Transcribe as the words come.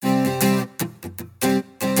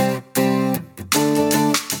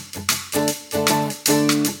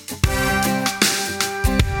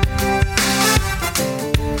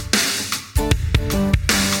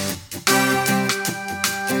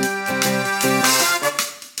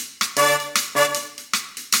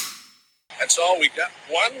all we got.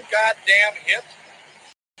 One goddamn hit.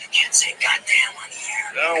 You can't say goddamn on the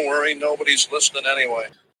air. Don't worry, nobody's listening anyway.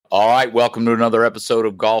 All right, welcome to another episode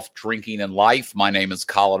of Golf, Drinking, and Life. My name is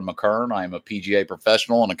Colin McKern. I am a PGA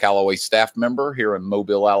professional and a Callaway staff member here in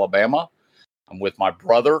Mobile, Alabama. I'm with my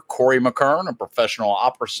brother, Corey McKern, a professional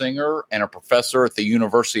opera singer and a professor at the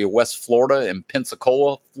University of West Florida in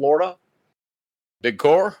Pensacola, Florida. Big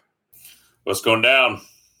Cor. What's going down?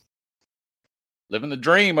 Living the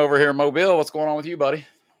dream over here in Mobile. What's going on with you, buddy?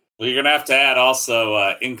 Well, you're going to have to add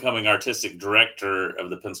also incoming artistic director of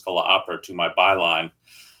the Pensacola Opera to my byline.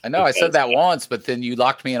 I know I said that once, but then you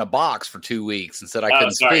locked me in a box for 2 weeks and said I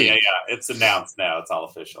couldn't speak. Yeah. It's announced now. It's all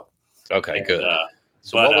official. Okay, good.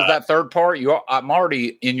 So what was that third part? I'm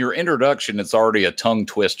already in your introduction. It's already a tongue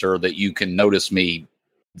twister that you can notice me.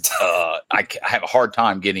 I have a hard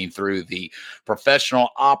time getting through the professional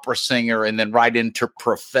opera singer and then right into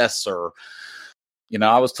professor. You know,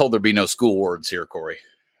 I was told there'd be no school words here, Corey.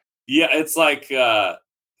 Yeah, it's like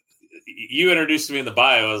you introduced me in the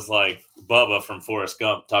bio as like Bubba from Forrest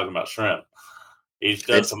Gump talking about shrimp. He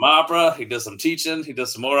does some opera. He does some teaching. He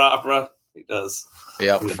does some more opera. He does.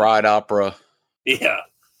 Yeah, fried opera. Yeah.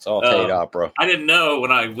 It's all Tate opera. I didn't know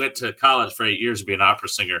when I went to college for 8 years to be an opera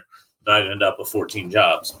singer that I'd end up with 14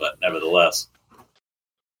 jobs, but nevertheless.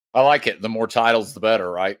 I like it. The more titles, the better,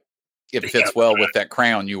 right? It fits well with that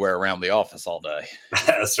crown you wear around the office all day.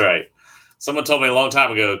 That's right. Someone told me a long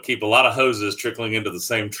time ago, keep a lot of hoses trickling into the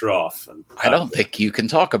same trough. And I don't think you can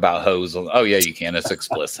talk about hose. Oh, yeah, you can. It's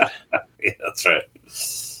explicit. Yeah, that's right.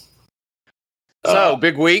 So,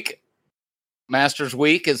 big week. Masters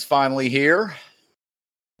Week is finally here.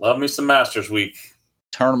 Love me some Masters Week.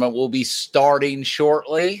 Tournament will be starting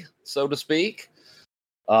shortly, so to speak.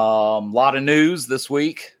 Lot of news this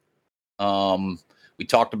week. We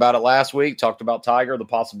talked about it last week. Talked about Tiger, the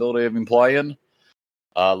possibility of him playing.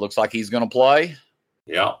 Looks like he's going to play.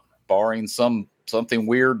 Yeah. Barring something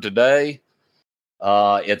weird today.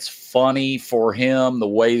 It's funny for him, the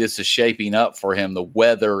way this is shaping up for him. The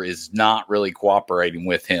weather is not really cooperating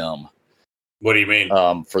with him. What do you mean?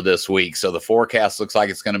 For this week. So the forecast looks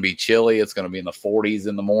like it's going to be chilly. It's going to be in the 40s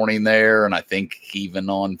in the morning there. And I think even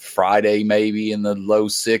on Friday, maybe in the low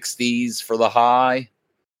 60s for the high.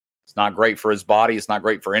 It's not great for his body. It's not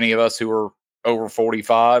great for any of us who are over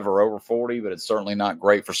 45 or over 40, but it's certainly not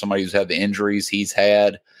great for somebody who's had the injuries he's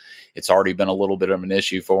had. It's already been a little bit of an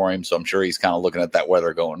issue for him. So I'm sure he's kind of looking at that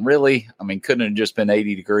weather going, really? I mean, couldn't it have just been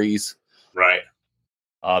 80 degrees? Right.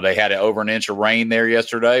 They had over an inch of rain there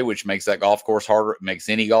yesterday, which makes that golf course harder. It makes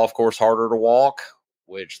any golf course harder to walk,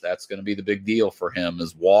 which that's going to be the big deal for him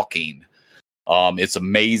is walking. It's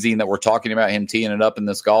amazing that we're talking about him teeing it up in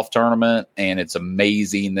this golf tournament. And it's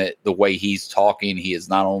amazing that the way he's talking, he is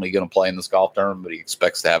not only going to play in this golf tournament, but he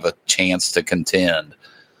expects to have a chance to contend.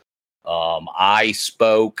 I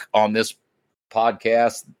spoke on this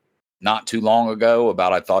podcast not too long ago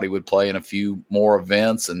about I thought he would play in a few more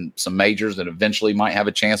events and some majors and eventually might have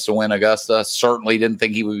a chance to win Augusta. Certainly didn't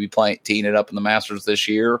think he would be teeing it up in the Masters this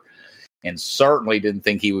year, and certainly didn't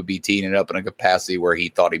think he would be teeing it up in a capacity where he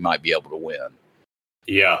thought he might be able to win.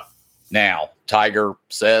 Yeah. Now, Tiger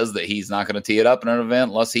says that he's not going to tee it up in an event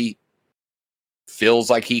unless he feels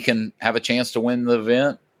like he can have a chance to win the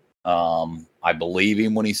event. I believe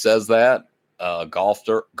him when he says that.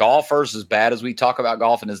 Golfers, as bad as we talk about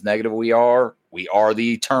golf and as negative we are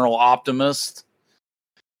the eternal optimist.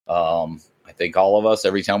 I think all of us,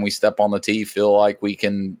 every time we step on the tee, feel like we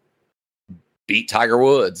can beat Tiger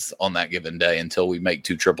Woods on that given day until we make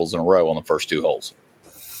 2 triples in a row on the first 2 holes.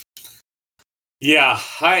 Yeah,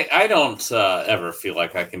 I don't ever feel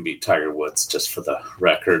like I can beat Tiger Woods, just for the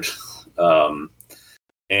record.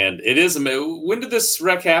 And it is, when did this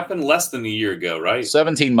wreck happen? Less than a year ago, right?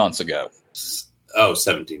 17 months ago. Oh,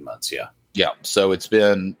 17 months, yeah. Yeah, so it's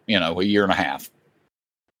been, a year and a half.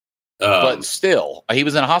 But still, he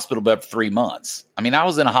was in a hospital bed for 3 months. I mean, I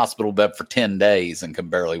was in a hospital bed for 10 days and can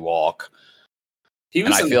barely walk.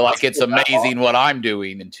 And I feel like it's amazing what I'm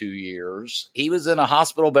doing in 2 years. He was in a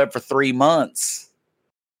hospital bed for 3 months.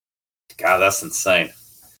 God, that's insane.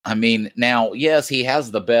 I mean, now, yes, he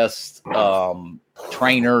has the best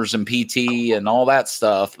trainers and PT and all that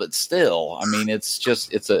stuff, but still, I mean,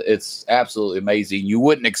 it's absolutely amazing. You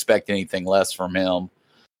wouldn't expect anything less from him.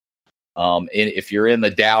 If you're in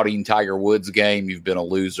the doubting Tiger Woods game, you've been a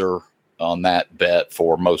loser on that bet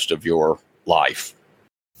for most of your life.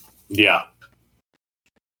 Yeah.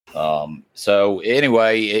 So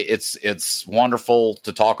anyway, it's wonderful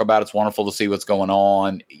to talk about. It's wonderful to see what's going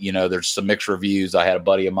on. There's some mixed reviews. I had a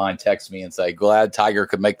buddy of mine text me and say, glad Tiger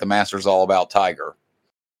could make the Masters all about Tiger.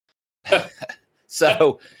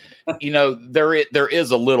 So, there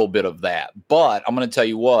is a little bit of that. But I'm going to tell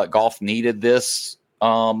you what, golf needed this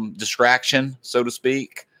distraction, so to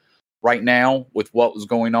speak, right now with what was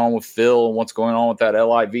going on with Phil and what's going on with that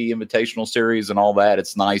LIV Invitational Series and all that.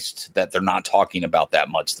 It's nice that they're not talking about that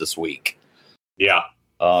much this week. Yeah.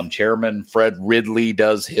 Chairman Fred Ridley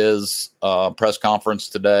does his press conference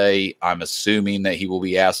today. I'm assuming that he will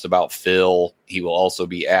be asked about Phil. He will also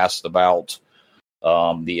be asked about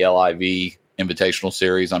the LIV Invitational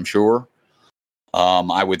Series, I'm sure.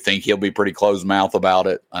 I would think he'll be pretty closed mouth about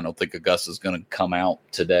it. I don't think Augusta's going to come out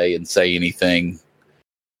today and say anything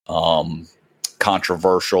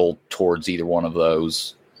controversial towards either one of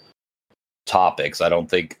those topics. I don't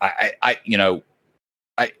think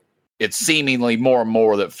it's seemingly more and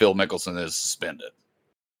more that Phil Mickelson is suspended.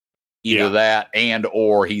 Either that and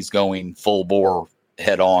or he's going full bore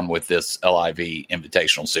head on with this LIV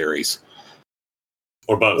Invitational Series.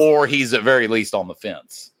 Or both. Or he's at very least on the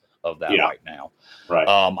fence of that right now. Right.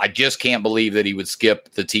 I just can't believe that he would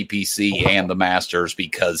skip the TPC and the Masters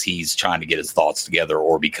because he's trying to get his thoughts together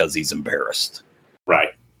or because he's embarrassed.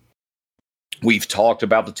 Right. We've talked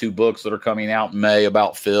about the 2 books that are coming out in May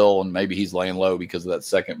about Phil, and maybe he's laying low because of that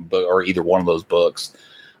second book or either one of those books.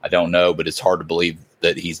 I don't know, but it's hard to believe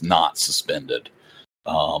that he's not suspended.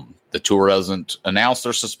 The tour doesn't announce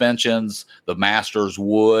their suspensions. The Masters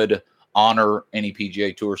would honor any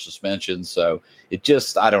PGA Tour suspensions. So it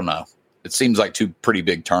just, I don't know. It seems like 2 pretty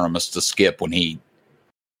big tournaments to skip when he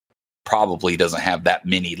probably doesn't have that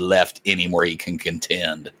many left anywhere he can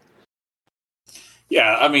contend.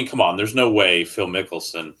 Yeah, I mean, come on. There's no way Phil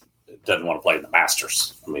Mickelson doesn't want to play in the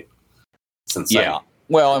Masters. I mean, it's insane. Yeah.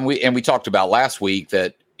 Well, and we talked about last week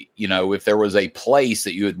that, if there was a place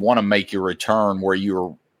that you would want to make your return where you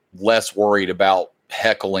were less worried about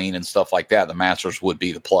heckling and stuff like that, the Masters would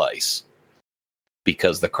be the place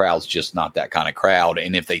because the crowd's just not that kind of crowd.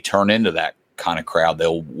 And if they turn into that kind of crowd,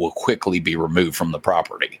 will quickly be removed from the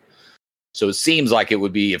property. So it seems like it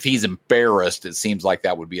would be, if he's embarrassed, it seems like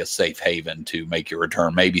that would be a safe haven to make your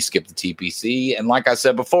return. Maybe skip the TPC. And like I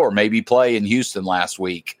said before, maybe play in Houston last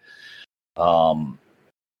week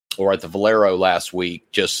or at the Valero last week,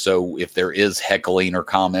 just so if there is heckling or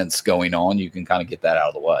comments going on, you can kind of get that out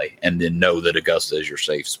of the way and then know that Augusta is your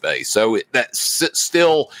safe space. So that's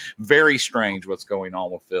still very strange what's going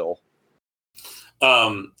on with Phil.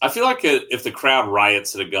 I feel like if the crowd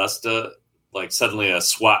riots at Augusta, like suddenly a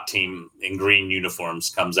SWAT team in green uniforms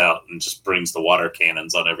comes out and just brings the water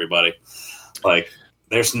cannons on everybody. Like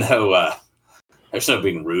there's no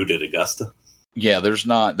being rude at Augusta. Yeah, there's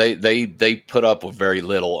not. They put up with very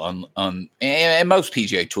little and most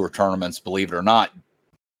PGA Tour tournaments, believe it or not,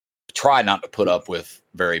 try not to put up with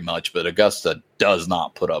very much, but Augusta does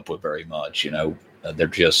not put up with very much. They're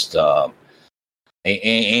just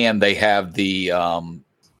and they have the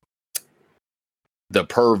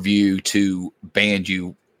purview to ban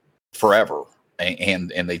you forever, and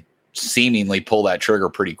they seemingly pull that trigger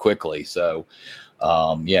pretty quickly. So,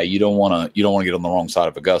 you don't want to get on the wrong side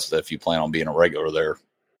of Augusta if you plan on being a regular there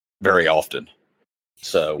very often.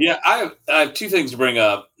 So, yeah, I have 2 things to bring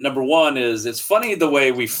up. Number one is it's funny the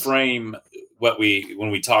way we frame when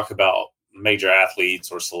we talk about major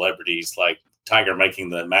athletes or celebrities, like Tiger making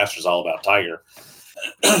the Masters all about Tiger.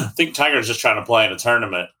 I think Tiger's just trying to play in a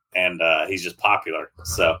tournament. And he's just popular.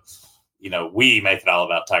 So, we make it all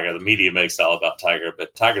about Tiger. The media makes it all about Tiger.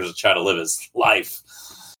 But Tiger's just trying to live his life,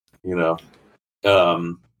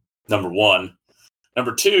 number one.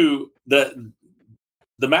 Number 2, the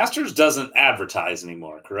Masters doesn't advertise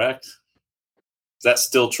anymore, correct? Is that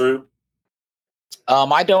still true?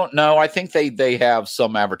 I don't know. I think they have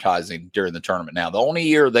some advertising during the tournament now. The only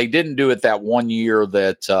year they didn't do it, that one year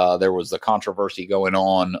that there was a controversy going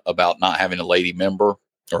on about not having a lady member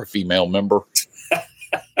or a female member.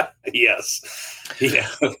 Yes. Yeah.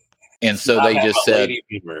 And so they just said,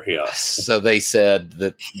 member, yes. So they said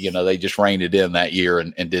that, they just reined it in that year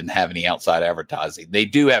and didn't have any outside advertising. They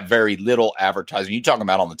do have very little advertising. You talking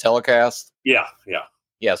about on the telecast? Yeah. Yeah.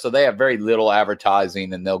 Yeah. So they have very little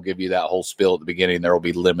advertising and they'll give you that whole spiel at the beginning. There will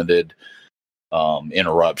be limited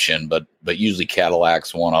interruption, but usually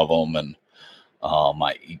Cadillac's one of them. And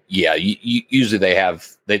usually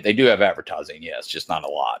they do have advertising. Yes, just not a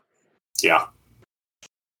lot. Yeah.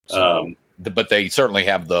 So, but they certainly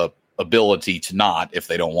have the ability to not if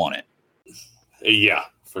they don't want it. Yeah,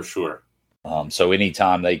 for sure. So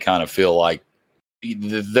anytime they kind of feel like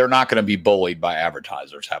they're not going to be bullied by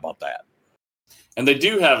advertisers, how about that? And they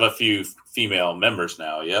do have a few female members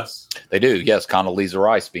now. Yes, they do. Yes, Condoleezza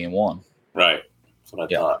Rice being one. Right. That's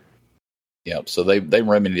what I thought. Yep. So they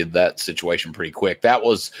remedied that situation pretty quick. That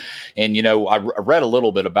was, and I read a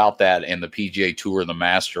little bit about that in the PGA Tour and the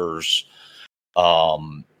Masters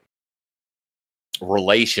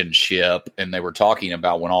relationship, and they were talking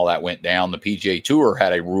about when all that went down. The PGA Tour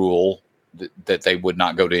had a rule that they would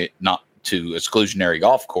not go to exclusionary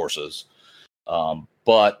golf courses,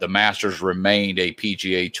 but the Masters remained a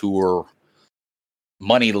PGA Tour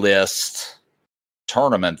money list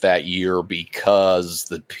tournament that year because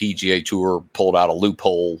the PGA Tour pulled out a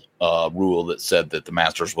loophole rule that said that the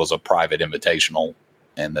Masters was a private invitational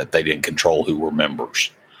and that they didn't control who were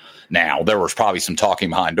members. Now, there was probably some talking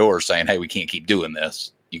behind doors saying, hey, we can't keep doing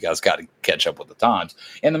this. You guys got to catch up with the times.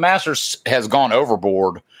 And the Masters has gone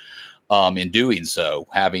overboard in doing so,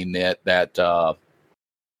 having the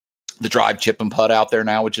drive, chip, and putt out there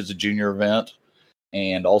now, which is a junior event.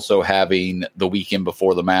 And also having the weekend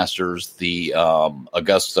before the Masters, the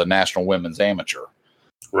Augusta National Women's Amateur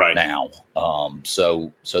right now.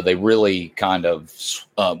 So they really kind of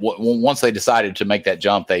once they decided to make that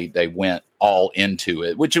jump, they went all into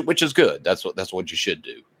it, which is good. That's what you should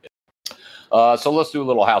do. So let's do a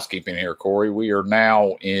little housekeeping here, Corey. We are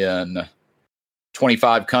now in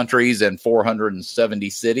 25 countries and 470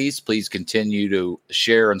 cities. Please continue to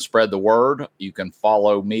share and spread the word. You can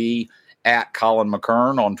follow me at Colin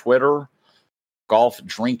McKern on Twitter,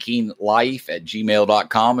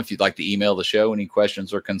 golfdrinkinglife@gmail.com if you'd like to email the show any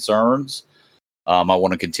questions or concerns. I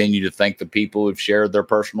want to continue to thank the people who've shared their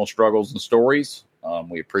personal struggles and stories.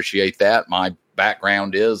 We appreciate that. My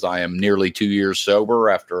background is I am nearly 2 years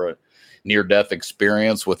sober after a near-death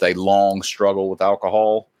experience with a long struggle with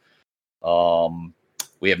alcohol.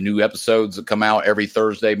 We have new episodes that come out every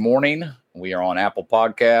Thursday morning. We are on Apple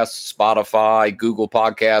Podcasts, Spotify, Google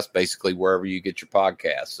Podcasts, basically wherever you get your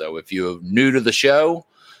podcasts. So if you're new to the show,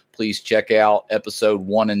 please check out episode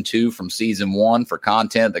 1 and 2 from season 1 for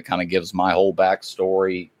content that kind of gives my whole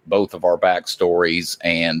backstory, both of our backstories,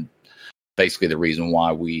 and basically the reason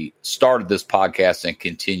why we started this podcast and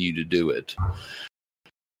continue to do it.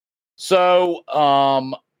 So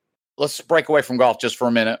let's break away from golf just for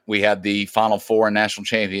a minute. We had the Final Four and National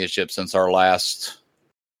Championship since our last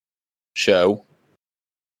show.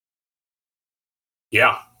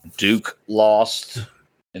 Yeah. Duke lost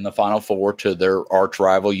in the Final Four to their arch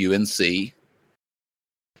rival UNC,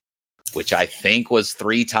 which I think was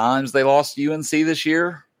 3 times they lost UNC this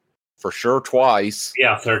year. For sure, twice.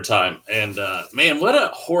 Yeah, third time. And man, what a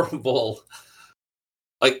horrible.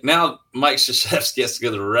 Like now, Mike Krzyzewski has to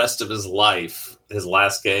go the rest of his life. His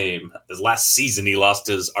last game, his last season, he lost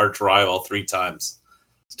his arch rival 3 times.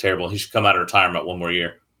 It's terrible. He should come out of retirement one more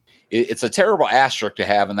year. It's a terrible asterisk to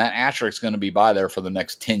have, and that asterisk is going to be by there for the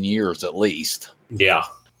next 10 years at least. Yeah.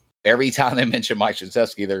 Every time they mention Mike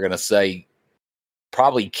Krzyzewski, they're going to say,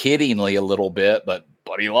 probably kiddingly a little bit, but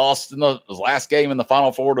he lost in his last game in the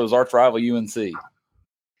Final Four to his arch rival UNC.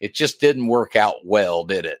 It just didn't work out well,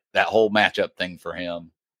 did it? That whole matchup thing for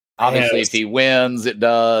him. Obviously, if he wins, it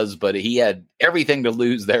does, but he had everything to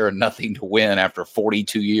lose there and nothing to win after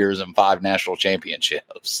 42 years and 5 national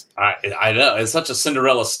championships. I know. It's such a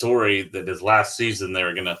Cinderella story that his last season they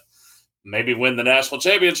were going to maybe win the national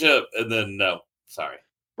championship, and then no. Sorry.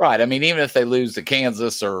 Right. I mean, even if they lose to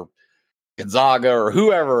Kansas or Gonzaga or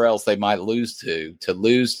whoever else they might lose to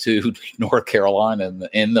lose to North Carolina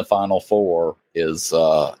in the Final Four is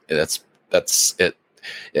that's it.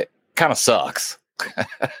 It kind of sucks.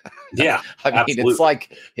 Yeah, I mean, absolutely.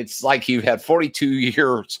 it's like you had 42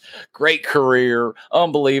 years, great career,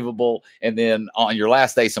 unbelievable, and then on your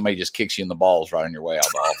last day, somebody just kicks you in the balls right on your way out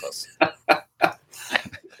of the office.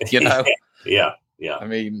 Yeah. I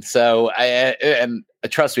mean, so and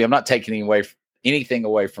trust me, I'm not taking anything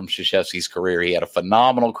away from Krzyzewski's career. He had a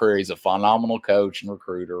phenomenal career. He's a phenomenal coach and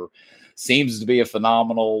recruiter. Seems to be a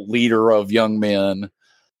phenomenal leader of young men.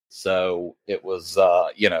 So it was,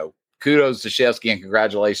 kudos to Krzyzewski and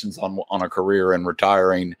congratulations on a career and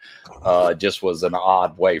retiring. Just was an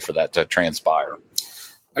odd way for that to transpire.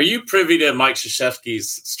 Are you privy to Mike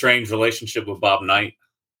Krzyzewski's strange relationship with Bob Knight?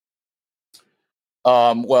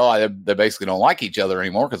 They basically don't like each other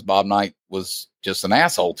anymore because Bob Knight was just an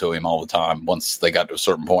asshole to him all the time once they got to a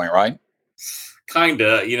certain point, right?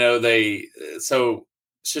 Kinda. So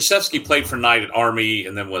Krzyzewski played for Knight at Army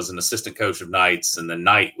and then was an assistant coach of Knight's, and then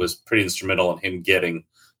Knight was pretty instrumental in him getting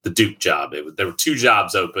the Duke job. There were 2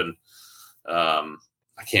 jobs open. I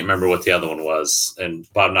can't remember what the other one was.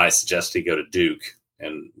 And Bob Knight suggested he go to Duke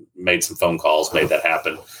and made some phone calls, made that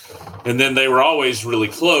happen. And then they were always really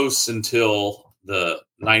close until the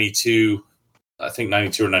 92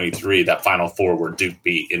 or 93, that Final Four where Duke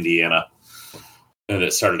beat Indiana. And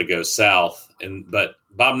it started to go south. But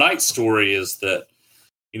Bob Knight's story is that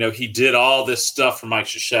he did all this stuff for Mike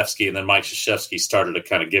Krzyzewski, and then Mike Krzyzewski started to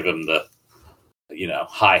kind of give him the,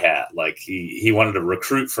 hi-hat. Like he wanted to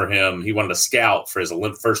recruit for him. He wanted to scout for his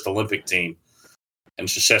first Olympic team. And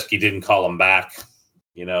Krzyzewski didn't call him back,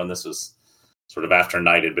 and this was sort of after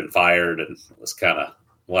Knight had been fired and was kind of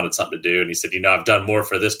wanted something to do. And he said, I've done more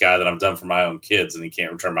for this guy than I've done for my own kids, and he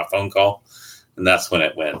can't return my phone call. And that's when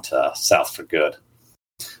it went south for good.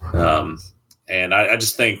 And I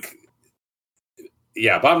just think,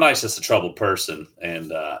 Bob Knight's just a troubled person,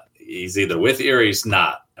 and he's either with you or he's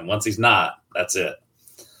not. And once he's not, that's it.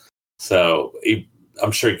 So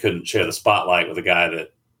I'm sure he couldn't share the spotlight with a guy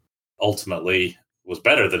that ultimately was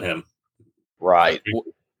better than him. Right.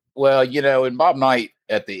 Well, and Bob Knight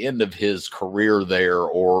at the end of his career there,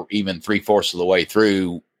 or even 3/4 of the way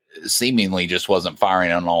through, seemingly just wasn't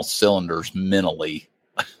firing on all cylinders mentally.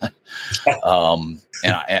 And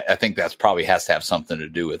I think that's probably has to have something to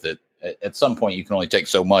do with it. At some point, you can only take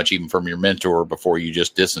so much, even from your mentor, before you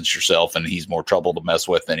just distance yourself, and he's more trouble to mess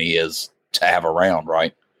with than he is to have around,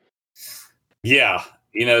 right? Yeah.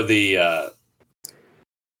 The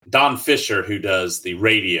Don Fisher, who does the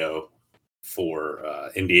radio for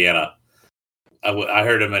Indiana, I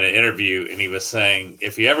heard him in an interview, and he was saying,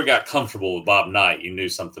 if you ever got comfortable with Bob Knight, you knew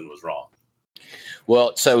something was wrong.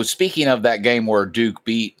 Well, so speaking of that game where Duke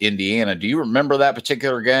beat Indiana, do you remember that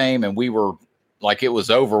particular game? And we were like, it was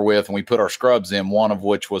over with, and we put our scrubs in, one of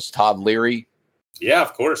which was Todd Leary. Yeah,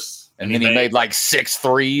 of course. And then he made like 6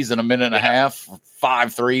 threes in a minute and a half,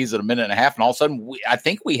 5 threes in a minute and a half. And all of a sudden, I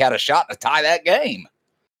think we had a shot to tie that game.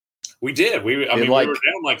 We did. We were down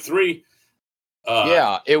like 3.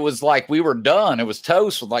 It was like we were done. It was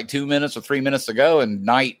toast with like 2 minutes or 3 minutes to go. And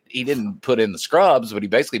Knight, he didn't put in the scrubs, but he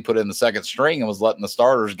basically put in the second string and was letting the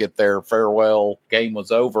starters get their farewell. Game was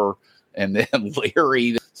over. And then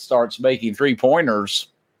Leary starts making 3-pointers.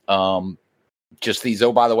 Just these,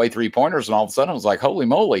 by the way, 3-pointers. And all of a sudden, it was like, holy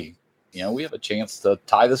moly, we have a chance to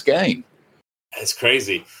tie this game. It's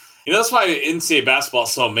crazy. That's why NCAA basketball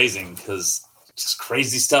is so amazing, because just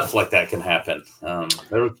crazy stuff like that can happen.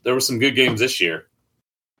 There were some good games this year.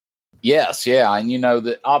 Yes, yeah, and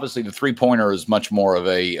that obviously the 3-pointer is much more of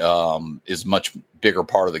is much bigger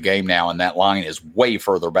part of the game now, and that line is way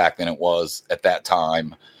further back than it was at that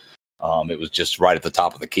time. It was just right at the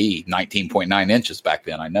top of the key, 19.9 inches back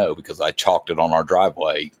then. I know, because I chalked it on our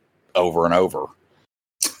driveway over and over.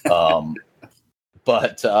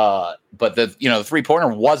 But the 3-pointer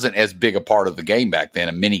wasn't as big a part of the game back then,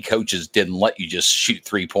 and many coaches didn't let you just shoot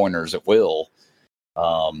 3-pointers at will.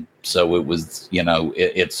 So it was,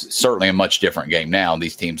 it's certainly a much different game now.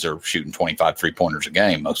 These teams are shooting 25 3-pointers a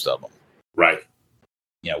game, most of them. Right.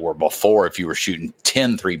 Where before, if you were shooting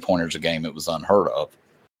 10 3-pointers a game, it was unheard of.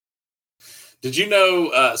 Did you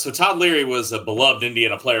know? So Todd Leary was a beloved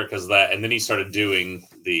Indiana player because of that, and then he started doing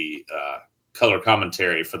the color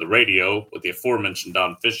commentary for the radio with the aforementioned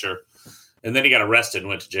Don Fisher, and then he got arrested and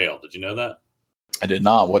went to jail. Did you know that? I did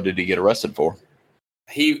not. What did he get arrested for?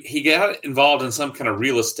 He got involved in some kind of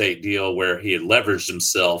real estate deal where he had leveraged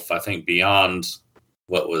himself, I think, beyond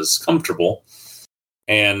what was comfortable,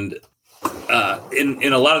 and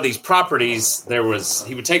in a lot of these properties,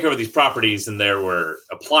 he would take over these properties, and there were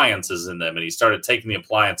appliances in them, and he started taking the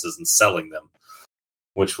appliances and selling them,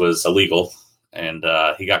 which was illegal, and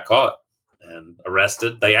he got caught and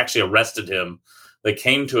arrested. They actually arrested him. They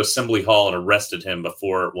came to Assembly Hall and arrested him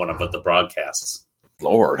before one of the broadcasts.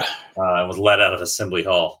 Lord. And was let out of Assembly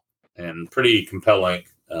Hall. And pretty compelling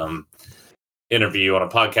interview on a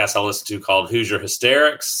podcast I listened to called Hoosier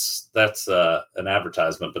Hysterics. That's an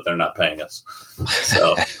advertisement, but they're not paying us.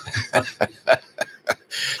 So,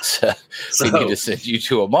 we need to send you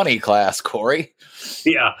to a money class, Corey.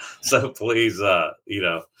 Yeah. So please,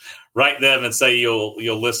 write them and say you'll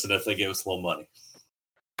listen if they give us a little money.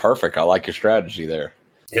 Perfect. I like your strategy there.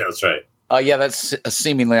 Yeah, that's right. That's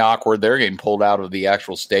seemingly awkward. They're getting pulled out of the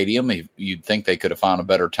actual stadium. You'd think they could have found a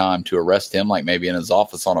better time to arrest him, like maybe in his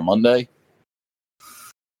office on a Monday.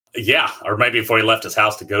 Yeah, or maybe before he left his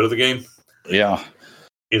house to go to the game. Yeah.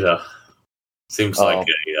 Seems like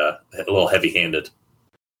a little heavy-handed.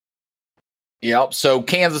 Yep. So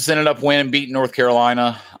Kansas ended up winning, beating North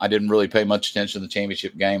Carolina. I didn't really pay much attention to the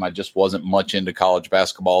championship game. I just wasn't much into college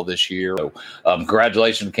basketball this year. So,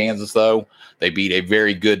 congratulations to Kansas, though. They beat a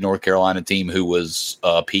very good North Carolina team who was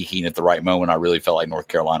peaking at the right moment. I really felt like North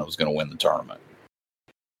Carolina was going to win the tournament.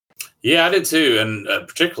 Yeah, I did too. And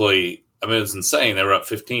particularly, it was insane. They were up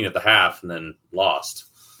 15 at the half and then lost.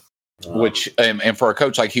 Which, and for a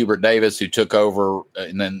coach like Hubert Davis, who took over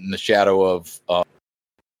and then in the shadow of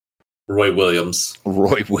Roy Williams.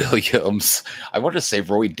 I wanted to say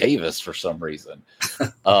Roy Davis for some reason.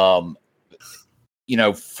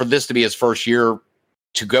 for this to be his first year,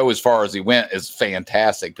 to go as far as he went is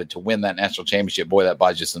fantastic. But to win that national championship, boy, that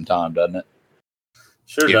buys you some time, doesn't it?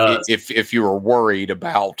 Sure does. If you were worried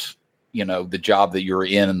about, the job that you're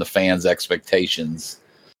in and the fans' expectations,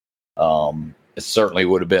 it certainly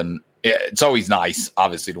would have been. It's always nice,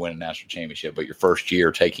 obviously, to win a national championship, but your first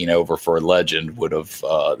year taking over for a legend would have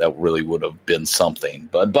that really would have been something.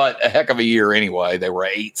 But a heck of a year anyway. They were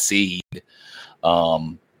 8 seed,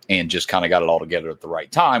 and just kind of got it all together at the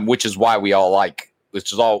right time, which is why we love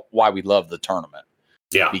the tournament.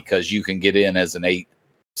 Yeah, because you can get in as an 8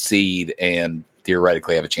 seed and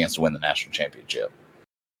theoretically have a chance to win the national championship.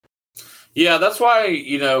 Yeah, that's why,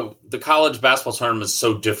 the college basketball tournament is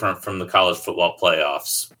so different from the college football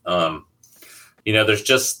playoffs.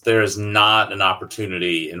 There is not an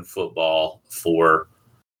opportunity in football for,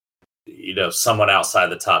 someone outside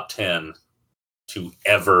the top 10 to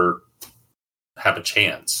ever have a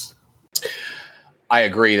chance. I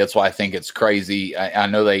agree. That's why I think it's crazy. I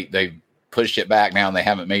know they pushed it back now and they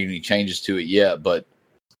haven't made any changes to it yet, but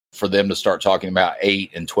for them to start talking about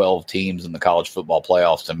 8 and 12 teams in the college football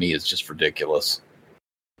playoffs, to me, is just ridiculous.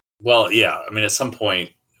 Well, yeah. I mean, at some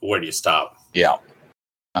point, where do you stop? Yeah.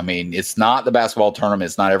 I mean, it's not the basketball tournament.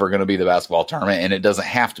 It's not ever going to be the basketball tournament, and it doesn't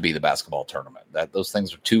have to be the basketball tournament. Those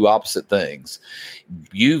things are two opposite things.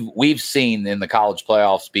 We've seen in the college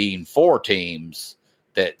playoffs being 4 teams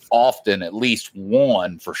that often at least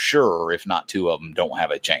one for sure, if not 2 of them, don't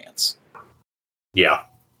have a chance. Yeah.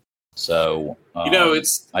 So,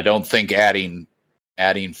 it's. I don't think adding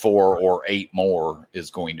 4 or 8 more is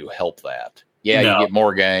going to help that. Yeah, no. You get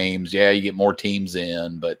more games. Yeah, you get more teams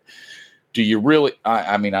in. But do you really?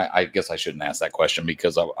 I guess I shouldn't ask that question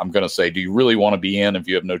because I'm going to say, do you really want to be in if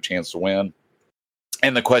you have no chance to win?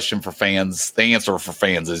 And the question for fans, the answer for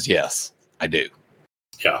fans is yes, I do.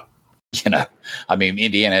 Yeah.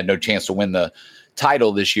 Indiana had no chance to win the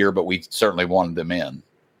title this year, but we certainly wanted them in.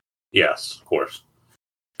 Yes, of course.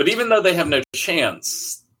 But even though they have no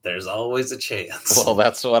chance, there's always a chance. Well,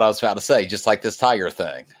 that's what I was about to say, just like this Tiger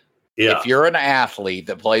thing. Yeah. If you're an athlete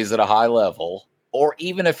that plays at a high level, or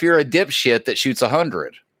even if you're a dipshit that shoots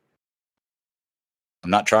 100, I'm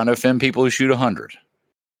not trying to offend people who shoot 100,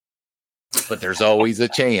 but there's always a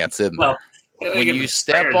chance, isn't there? Well, when you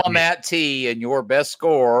step on that tee and your best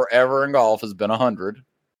score ever in golf has been 100,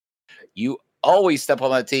 you always step on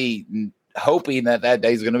that tee hoping that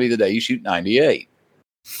day is going to be the day you shoot 98.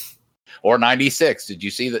 Or 96. Did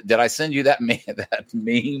you see that? Did I send you that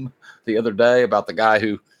meme the other day about the guy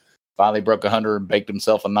who finally broke 100 and baked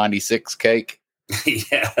himself a 96 cake?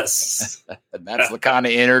 Yes. And that's the kind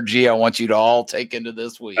of energy I want you to all take into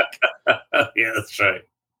this week. Yeah, that's right.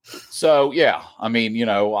 So, yeah,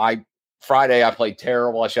 Friday I played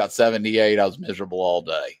terrible. I shot 78. I was miserable all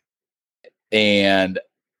day. And,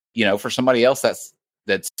 for somebody else that's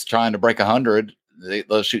trying to break 100,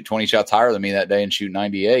 they'll shoot 20 shots higher than me that day and shoot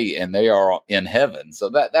 98, and they are in heaven. So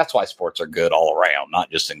that's why sports are good all around,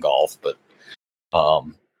 not just in golf, but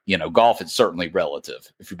golf is certainly relative.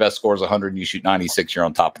 If your best score is 100 and you shoot 96, you're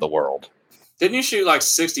on top of the world. Didn't you shoot like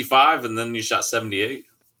 65 and then you shot 78?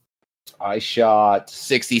 I shot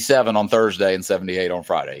 67 on Thursday and 78 on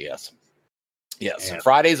Friday. Yes. Yes. Man.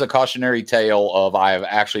 Friday's a cautionary tale of I have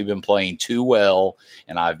actually been playing too well,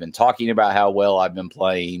 and I've been talking about how well I've been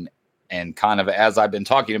playing. And kind of as I've been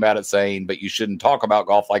talking about it, saying, but you shouldn't talk about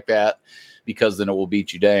golf like that because then it will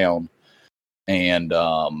beat you down. And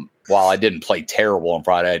while I didn't play terrible on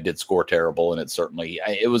Friday, I did score terrible. And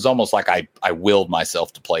it was almost like I willed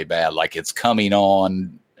myself to play bad. Like it's coming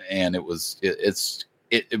on. And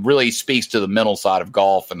it really speaks to the mental side of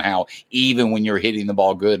golf and how even when you're hitting the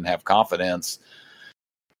ball good and have confidence,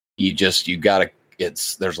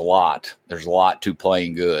 there's a lot to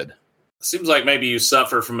playing good. Seems like maybe you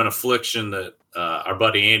suffer from an affliction that our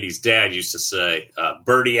buddy Andy's dad used to say,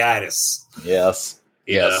 birdie-itis. Yes.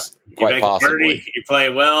 Yes. Quite possibly. Birdie, you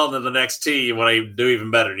play well, and then the next tee, you want to do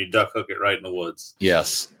even better, and you duck hook it right in the woods.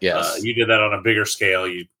 Yes. Yes. You did that on a bigger scale.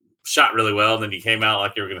 You shot really well, and then you came out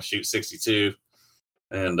like you were going to shoot 62,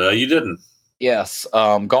 and you didn't. Yes.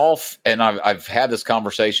 Golf, and I've had this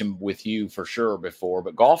conversation with you for sure before,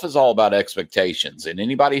 but golf is all about expectations, and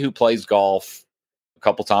anybody who plays golf a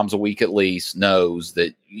couple times a week at least knows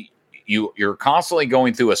that you're constantly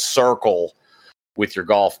going through a circle with your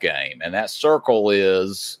golf game. And that circle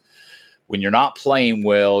is when you're not playing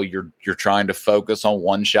well, you're trying to focus on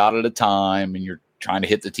one shot at a time, and you're trying to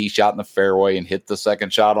hit the tee shot in the fairway and hit the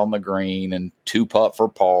second shot on the green and 2-putt for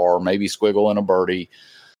par, maybe squiggle in a birdie.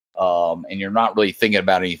 And you're not really thinking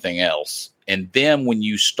about anything else. And then when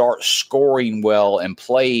you start scoring well and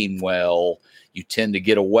playing well, you tend to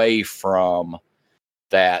get away from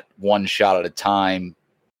that one shot at a time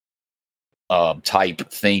type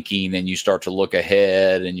thinking, and you start to look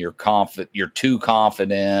ahead, and you're too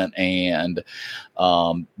confident, and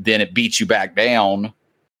then it beats you back down,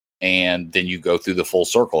 and then you go through the full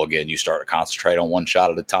circle again. You start to concentrate on one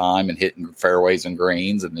shot at a time and hitting fairways and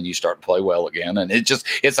greens, and then you start to play well again, and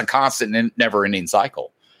it's a constant and never ending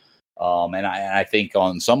cycle. And I think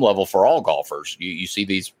on some level for all golfers, you see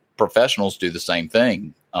these professionals do the same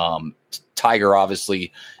thing. Tiger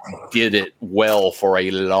obviously did it well for a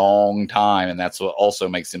long time, and that's what also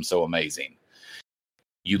makes him so amazing.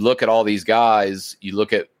 You look at all these guys, you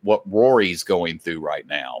look at what Rory's going through right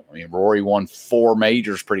now. I mean, Rory won 4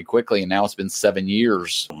 majors pretty quickly, and now it's been 7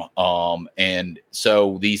 years. And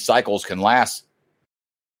so these cycles can last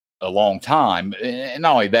a long time. And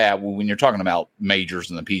not only that, when you're talking about majors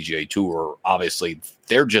in the PGA Tour, obviously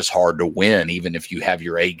they're just hard to win, even if you have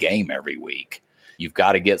your A game every week. You've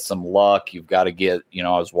got to get some luck. You've got to get, I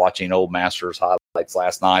was watching old Masters highlights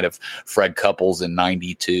last night of Fred Couples in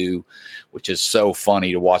 92, which is so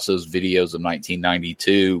funny to watch those videos of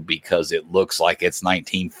 1992 because it looks like it's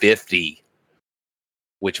 1950,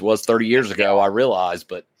 which was 30 years ago, I realize.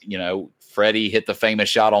 But, Freddie hit the famous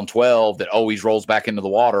shot on 12 that always rolls back into the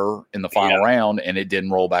water in the final round, and it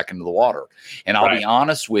didn't roll back into the water. And I'll be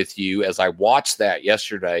honest with you, as I watched that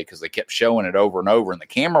yesterday, because they kept showing it over and over, and the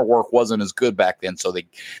camera work wasn't as good back then, so they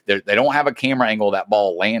don't have a camera angle of that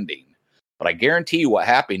ball landing. But I guarantee you what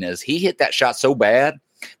happened is he hit that shot so bad,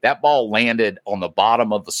 that ball landed on the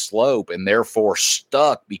bottom of the slope and therefore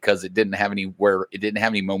stuck because it didn't have any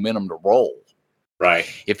momentum to roll. Right.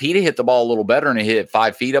 If he'd hit the ball a little better and he hit it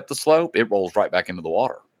 5 feet up the slope, it rolls right back into the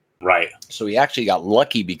water. Right. So he actually got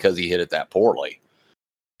lucky because he hit it that poorly.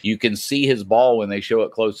 You can see his ball when they show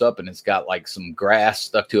it close up, and it's got like some grass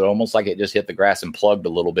stuck to it, almost like it just hit the grass and plugged a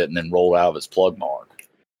little bit and then rolled out of its plug mark.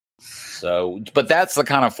 So, but that's the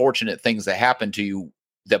kind of fortunate things that happen to you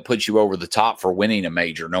that puts you over the top for winning a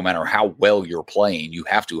major. No matter how well you're playing, you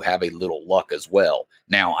have to have a little luck as well.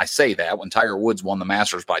 Now, I say that when Tiger Woods won the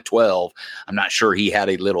Masters by 12, I'm not sure he had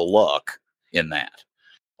a little luck in that.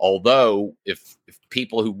 Although, if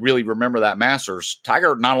people who really remember that Masters,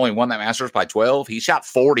 Tiger not only won that Masters by 12, he shot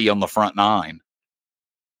 40 on the front 9.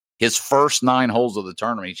 His first 9 holes of the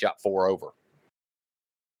tournament, he shot 4 over.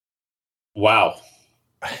 Wow.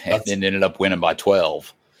 And then ended up winning by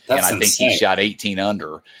 12. And I think he shot 18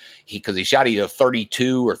 under. Because he shot either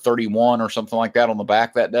 32 or 31 or something like that on the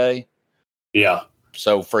back that day. Yeah.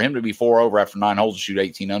 So for him to be 4 over after 9 holes to shoot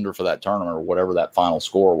 18 under for that tournament, or whatever that final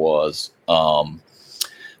score was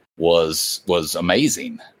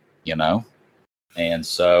amazing, And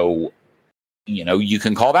so, you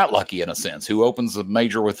can call that lucky in a sense. Who opens the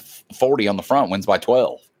major with 40 on the front wins by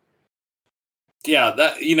 12. Yeah,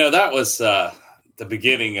 that was the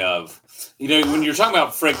beginning of, when you're talking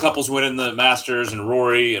about Fred Couples winning the Masters and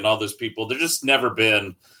Rory and all those people, there's just never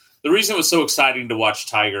been. The reason it was so exciting to watch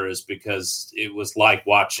Tiger is because it was like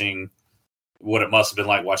watching what it must have been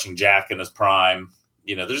like watching Jack in his prime.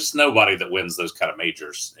 There's just nobody that wins those kind of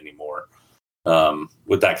majors anymore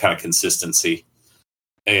with that kind of consistency.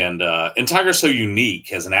 And Tiger's so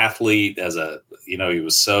unique as an athlete, he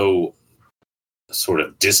was so sort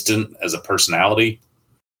of distant as a personality.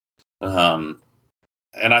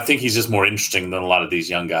 And I think he's just more interesting than a lot of these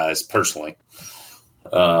young guys personally.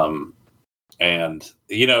 And,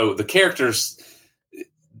 the characters,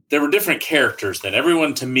 there were different characters then.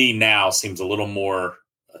 Everyone to me now seems a little more,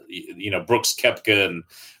 Brooks Koepka and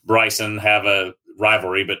Bryson have a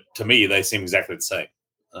rivalry, but to me, they seem exactly the same.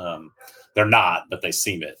 They're not, but they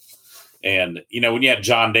seem it. And, when you had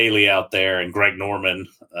John Daly out there and Greg Norman,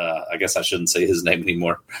 I guess I shouldn't say his name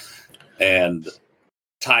anymore, and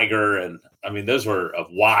Tiger, and those were a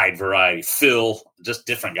wide variety. Phil, just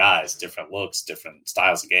different guys, different looks, different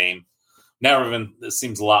styles of game. Now, it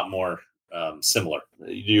seems a lot more similar.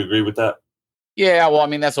 Do you agree with that? Yeah, well,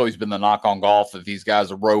 that's always been the knock on golf, that these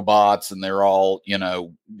guys are robots and they're all,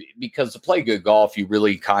 because to play good golf, you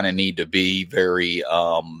really kind of need to be very,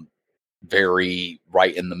 very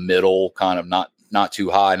right in the middle, kind of not too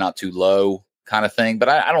high, not too low kind of thing. But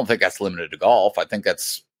I don't think that's limited to golf. I think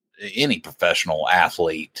that's any professional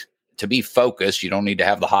athlete. To be focused, you don't need to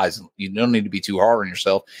have the highs. You don't need to be too hard on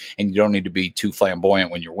yourself, and you don't need to be too flamboyant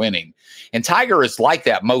when you're winning. And Tiger is like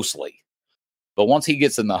that mostly. But once he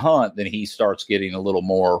gets in the hunt, then he starts getting a little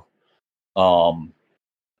more, a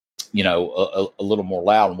little more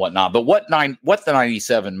loud and whatnot. But what the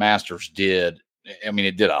 97 Masters did,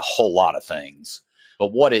 it did a whole lot of things.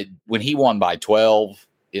 But when he won by 12,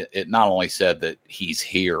 it not only said that he's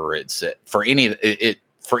here, it said for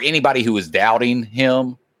anybody who was doubting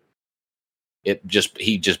him,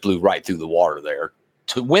 he just blew right through the water there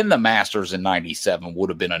to win the Masters in 97 would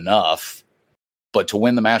have been enough, but to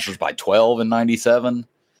win the Masters by 12 in 97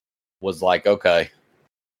 was like, okay,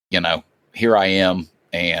 here I am,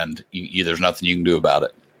 and there's nothing you can do about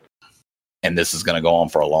it. And this is going to go on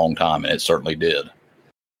for a long time, and it certainly did.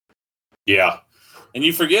 Yeah. And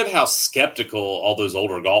you forget how skeptical all those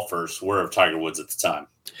older golfers were of Tiger Woods at the time.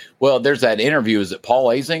 Well, there's that interview. Is it Paul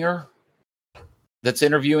Azinger that's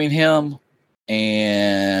interviewing him?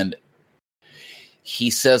 And he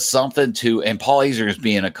says something and Paul Azinger is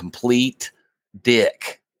being a complete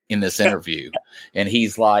dick in this interview. And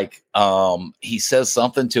he's like, he says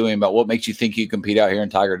something to him about what makes you think you compete out here.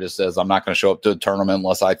 And Tiger just says, I'm not going to show up to a tournament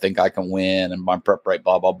unless I think I can win. And my prep rate,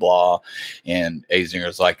 blah, blah, blah. And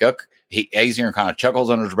Azinger's like, okay. Azinger kind of chuckles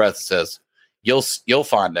under his breath and says, you'll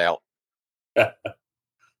find out.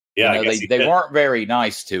 Yeah, they weren't very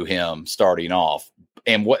nice to him starting off,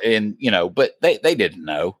 but they didn't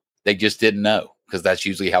know. They just didn't know, because that's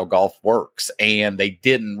usually how golf works. And they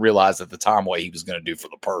didn't realize at the time what he was going to do for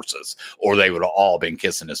the purses, or they would have all been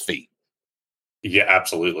kissing his feet. Yeah,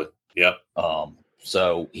 absolutely. Yep.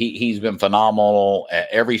 So he's been phenomenal at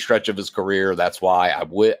every stretch of his career. That's why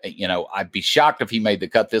I'd be shocked if he made the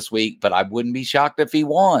cut this week, but I wouldn't be shocked if he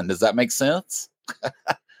won. Does that make sense?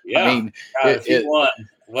 Yeah. I mean, if he won,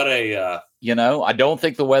 what a, I don't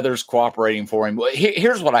think the weather's cooperating for him.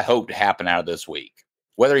 Here's what I hope to happen out of this week.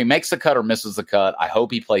 Whether he makes the cut or misses the cut, I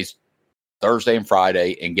hope he plays Thursday and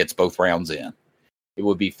Friday and gets both rounds in. It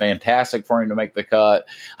would be fantastic for him to make the cut.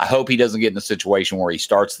 I hope he doesn't get in a situation where he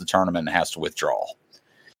starts the tournament and has to withdraw.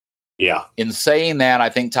 Yeah. In saying that, I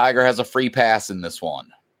think Tiger has a free pass in this one.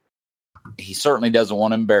 He certainly doesn't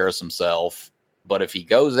want to embarrass himself. But if he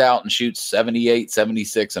goes out and shoots 78,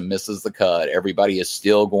 76 and misses the cut, everybody is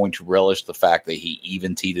still going to relish the fact that he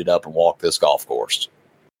even teed it up and walked this golf course.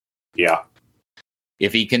 Yeah.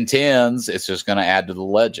 If he contends, it's just going to add to the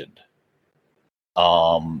legend.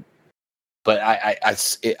 But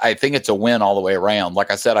I think it's a win all the way around. Like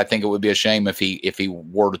I said, I think it would be a shame if he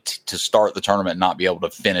were to start the tournament and not be able to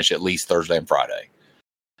finish at least Thursday and Friday.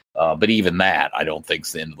 But even that, I don't think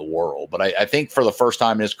is the end of the world. But I think for the first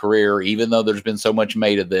time in his career, even though there's been so much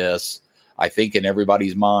made of this, I think in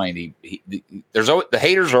everybody's mind, the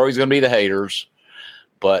haters are always going to be the haters.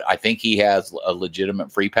 But I think he has a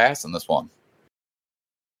legitimate free pass in this one.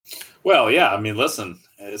 Well, yeah. I mean, listen,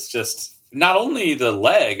 it's just not only the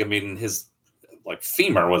leg. I mean, his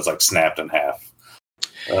femur was snapped in half.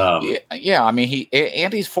 Yeah. I mean,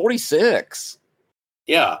 he's 46.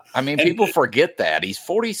 Yeah. I mean, people forget that he's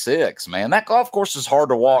 46, man. That golf course is hard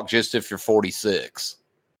to walk just if you're 46.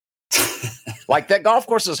 That golf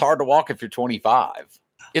course is hard to walk if you're 25.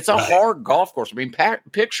 It's a hard golf course. I mean,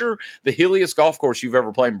 picture the hilliest golf course you've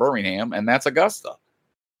ever played in Birmingham, and that's Augusta.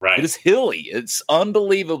 Right. It is hilly. It's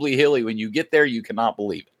unbelievably hilly. When you get there, you cannot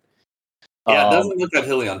believe it. Yeah, it doesn't look that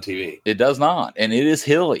hilly on TV. It does not, and it is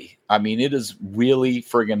hilly. I mean, it is really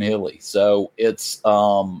friggin' hilly. So it's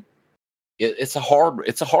a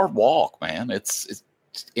hard walk, man. It's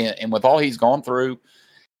and with all he's gone through,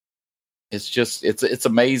 it's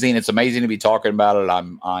amazing. It's amazing to be talking about it.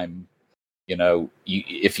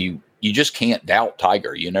 You just can't doubt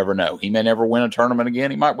Tiger. You never know. He may never win a tournament again.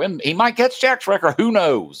 He might win. He might catch Jack's record. Who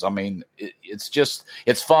knows? I mean,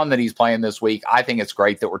 it's fun that he's playing this week. I think it's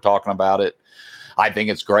great that we're talking about it. I think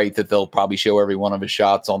it's great that they'll probably show every one of his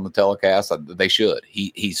shots on the telecast. They should.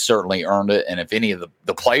 He's certainly earned it. And if any of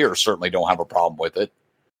the players certainly don't have a problem with it,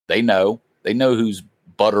 they know who's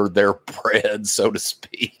buttered their bread, so to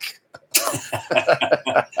speak.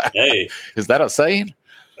 Hey, is that a saying?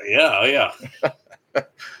 Yeah.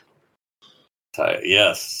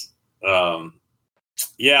 Yes.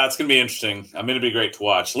 Yeah, it's going to be interesting. I mean, it'll be great to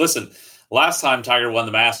watch. Listen, last time Tiger won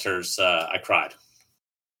the Masters, I cried.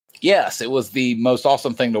 Yes, it was the most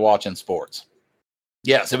awesome thing to watch in sports.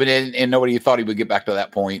 Yes, and nobody thought he would get back to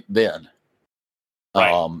that point then.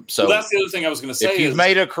 Right. So that's the other thing I was going to say. If you've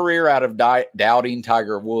made a career out of doubting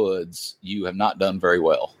Tiger Woods, you have not done very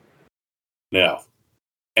well. No.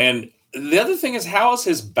 And the other thing is, how is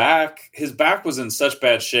his back? His back was in such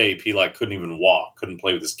bad shape, he couldn't even walk, couldn't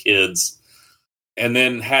play with his kids. And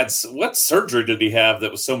then what surgery did he have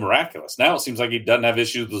that was so miraculous? Now it seems like he doesn't have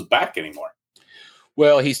issues with his back anymore.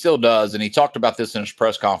 Well, he still does, and he talked about this in his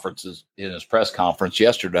press conference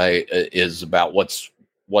yesterday. Is about what's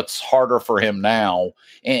harder for him now,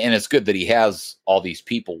 and it's good that he has all these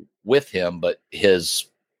people with him. But his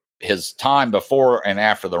time before and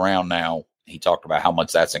after the round now, he talked about how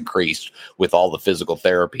much that's increased with all the physical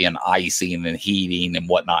therapy and icing and heating and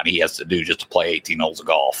whatnot he has to do just to play 18 holes of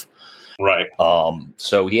golf. Right.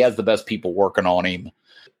 So he has the best people working on him.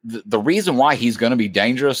 The reason why he's going to be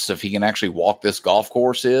dangerous if he can actually walk this golf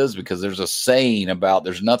course is because there's a saying about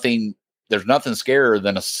there's nothing scarier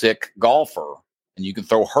than a sick golfer. And you can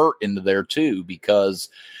throw hurt into there too, because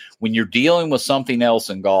when you're dealing with something else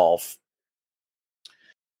in golf,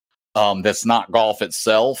 that's not golf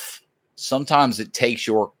itself, sometimes it takes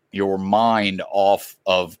your mind off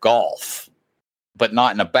of golf, but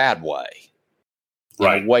not in a bad way.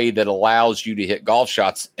 Right. In a way that allows you to hit golf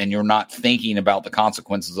shots and you're not thinking about the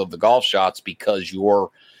consequences of the golf shots because you're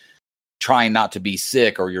trying not to be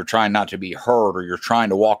sick or you're trying not to be hurt or you're trying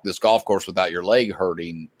to walk this golf course without your leg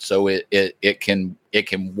hurting. So it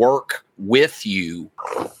can work with you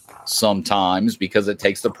sometimes because it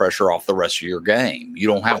takes the pressure off the rest of your game. You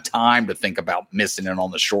don't have time to think about missing it on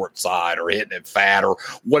the short side or hitting it fat or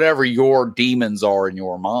whatever your demons are in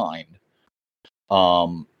your mind.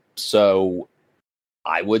 So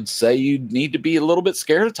I would say you need to be a little bit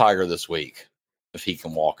scared of Tiger this week if he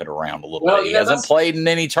can walk it around a little bit. He hasn't played in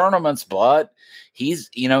any tournaments, but he's,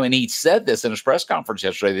 and he said this in his press conference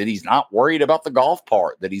yesterday that he's not worried about the golf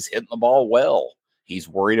part, that he's hitting the ball well. He's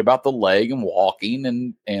worried about the leg and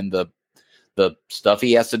walking and the stuff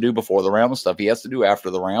he has to do before the round, the stuff he has to do after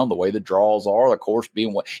the round, the way the draws are, the course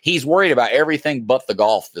being what he's worried about everything but the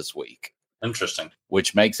golf this week. Interesting.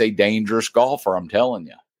 Which makes a dangerous golfer, I'm telling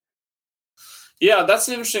you. Yeah, that's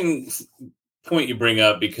an interesting point you bring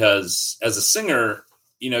up because as a singer,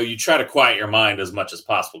 you try to quiet your mind as much as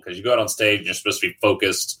possible because you go out on stage and you're supposed to be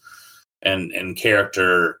focused and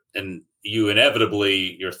character, and you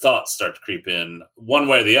inevitably, your thoughts start to creep in one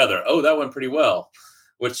way or the other. Oh, that went pretty well,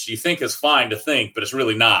 which you think is fine to think, but it's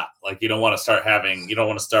really not. Like you don't want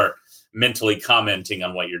to start mentally commenting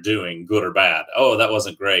on what you're doing, good or bad. Oh, that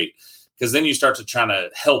wasn't great. Because then you start to try to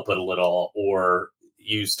help it a little, or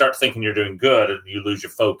you start thinking you're doing good and you lose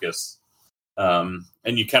your focus.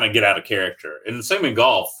 And you kind of get out of character. And the same in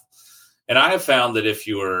golf. And I have found that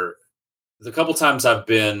the couple times I've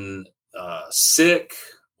been sick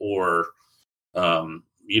or, when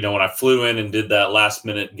I flew in and did that last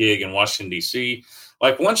minute gig in Washington, D.C.,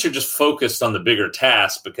 like once you're just focused on the bigger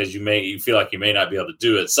task because you feel like you may not be able to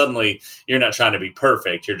do it, suddenly you're not trying to be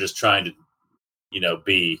perfect. You're just trying to,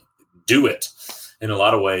 do it. In a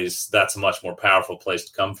lot of ways, that's a much more powerful place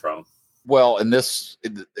to come from. Well, and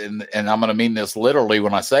I'm going to mean this literally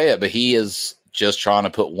when I say it, but he is just trying to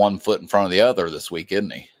put one foot in front of the other this week,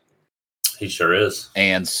 isn't he? He sure is.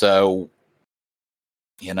 And so,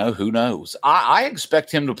 who knows? I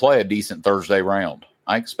expect him to play a decent Thursday round.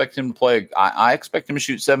 I expect him to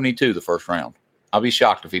shoot 72 the first round. I'll be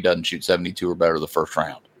shocked if he doesn't shoot 72 or better the first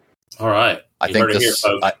round. All right. I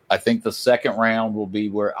think the second round will be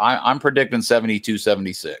where I'm predicting 72,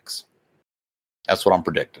 76. That's what I'm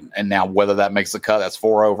predicting. And now whether that makes the cut, that's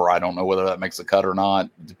 4 over. I don't know whether that makes the cut or not.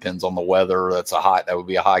 It depends on the weather. That would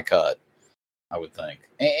be a high cut, I would think.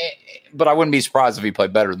 But I wouldn't be surprised if he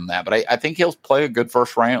played better than that. But I think he'll play a good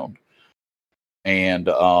first round. And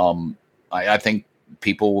I think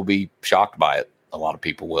people will be shocked by it. A lot of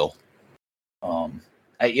people will.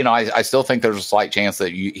 I still think there's a slight chance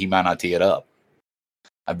that he might not tee it up.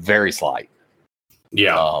 A very slight.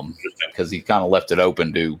 Yeah. Because he kind of left it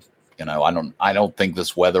open to, I don't think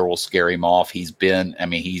this weather will scare him off.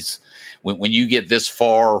 When you get this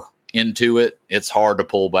far into it, it's hard to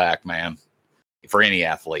pull back, man, for any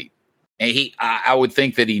athlete. And I would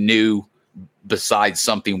think that he knew, besides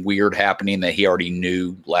something weird happening, that he already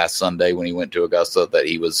knew last Sunday when he went to Augusta that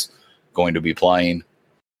he was going to be playing.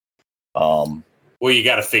 Well, you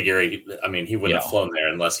got to figure, he wouldn't have flown there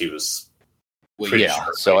unless he was pretty sure.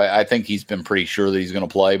 Right? So I think he's been pretty sure that he's going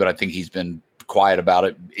to play, but I think he's been quiet about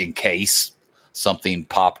it in case something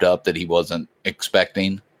popped up that he wasn't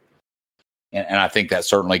expecting. And I think that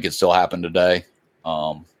certainly could still happen today.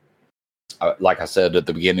 Like I said at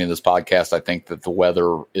the beginning of this podcast, I think that the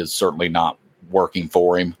weather is certainly not working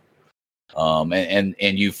for him. And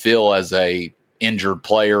you feel as a injured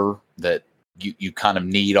player that you kind of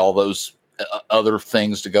need all those other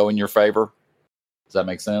things to go in your favor. Does that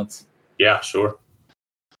make sense? Yeah, sure.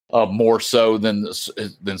 More so than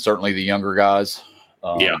certainly the younger guys,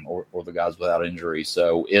 or the guys without injury.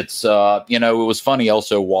 So it's it was funny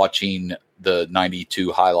also watching the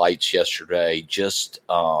 92 highlights yesterday. Just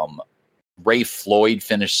Ray Floyd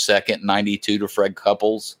finished second 92 to Fred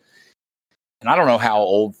Couples, and I don't know how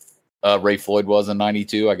old Ray Floyd was in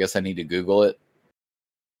 92. I guess I need to Google it.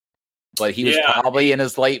 But he was probably in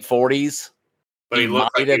his late 40s. But he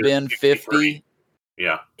might have been 50.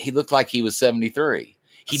 Yeah. He looked like he was 73.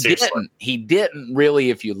 He didn't really,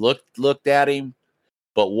 if you looked at him,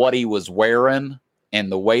 but what he was wearing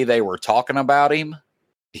and the way they were talking about him,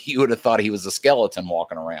 you would have thought he was a skeleton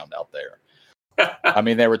walking around out there. I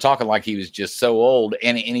mean, they were talking like he was just so old,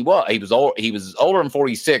 and he was old. He was older than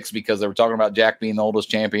 46 because they were talking about Jack being the oldest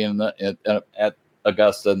champion at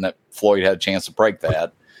Augusta, and that Floyd had a chance to break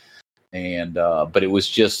that. And but it was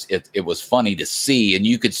just it was funny to see, and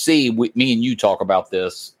you could see me and you talk about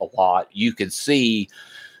this a lot. You could see,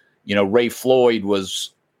 Ray Floyd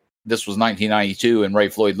this was 1992, and Ray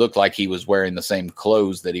Floyd looked like he was wearing the same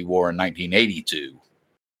clothes that he wore in 1982.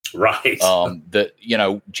 Right.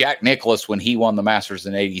 Jack Nicklaus, when he won the Masters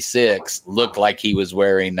in 86, looked like he was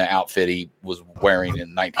wearing the outfit he was wearing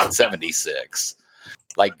in 1976.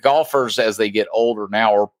 Like golfers, as they get older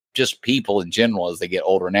now, or just people in general, as they get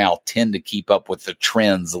older now, tend to keep up with the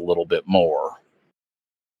trends a little bit more.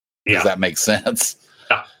 Yeah. Does that make sense?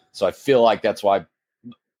 Yeah. So I feel like that's why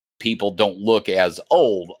people don't look as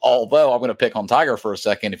old. Although I'm going to pick on Tiger for a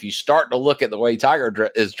second. If you start to look at the way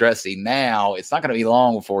Tiger is dressing now, it's not going to be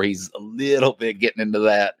long before he's a little bit getting into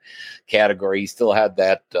that category. He still had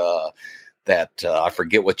that I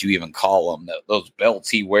forget what you even call them, those belts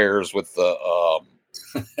he wears with the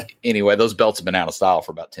anyway, those belts have been out of style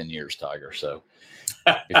for about 10 years, Tiger. So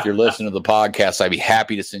if you're listening to the podcast, I'd be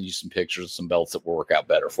happy to send you some pictures of some belts that will work out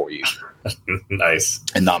better for you. Nice.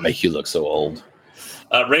 And not make you look so old.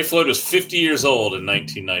 Ray Floyd was 50 years old in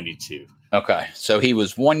 1992. Okay. So he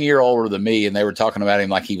was 1 year older than me, and they were talking about him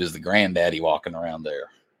like he was the granddaddy walking around there.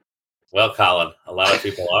 Well, Colin, a lot of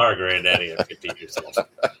people are a granddaddy at 50 years old.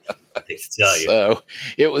 I hate to tell you. So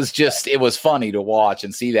it was funny to watch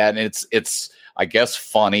and see that. And it's I guess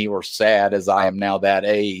funny or sad, as I am now that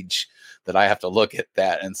age, that I have to look at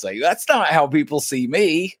that and say, that's not how people see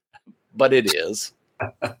me, but it is.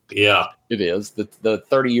 Yeah, it is. The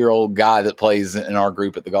 30-year-old guy that plays in our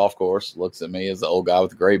group at the golf course looks at me as the old guy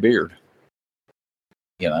with the gray beard.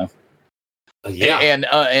 Yeah.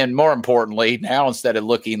 And more importantly, now instead of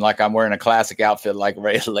looking like I'm wearing a classic outfit like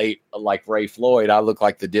Ray Floyd, I look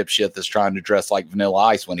like the dipshit that's trying to dress like Vanilla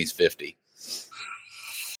Ice when he's 50.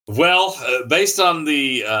 Well, based on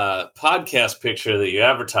the podcast picture that you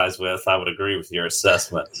advertise with, I would agree with your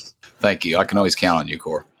assessment. Thank you. I can always count on you,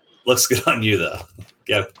 Cor. Looks good on you, though.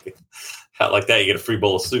 Like that, you get a free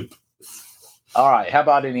bowl of soup. All right. How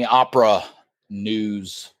about any opera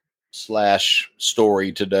news /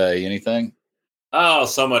 story today? Anything? Oh,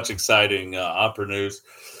 so much exciting opera news.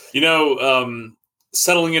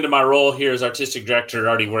 Settling into my role here as artistic director,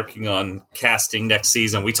 already working on casting next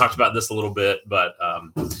season. We talked about this a little bit, but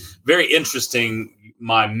very interesting.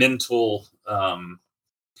 My mental,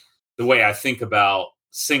 the way I think about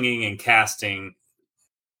singing and casting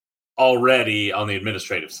already on the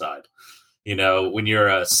administrative side. When you're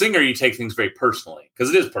a singer, you take things very personally because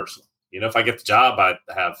it is personal. If I get the job, I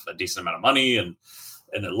have a decent amount of money and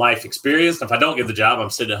a life experience. And if I don't get the job, I'm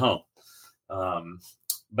sitting at home.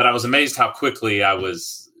 But I was amazed how quickly I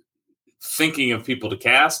was thinking of people to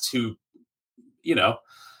cast who,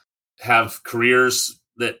 have careers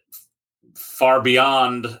that far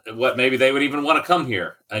beyond what maybe they would even want to come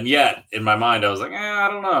here. And yet in my mind, I was like, I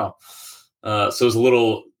don't know. So it was a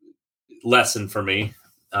little lesson for me.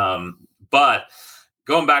 But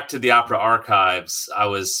going back to the opera archives, I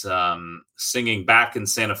was singing back in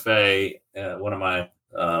Santa Fe. One of my,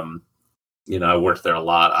 I worked there a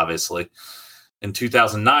lot, obviously. In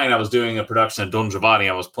 2009, I was doing a production of Don Giovanni.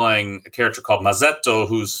 I was playing a character called Mazzetto,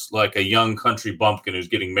 who's like a young country bumpkin who's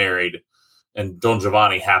getting married. And Don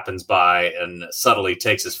Giovanni happens by and subtly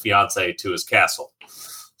takes his fiancée to his castle.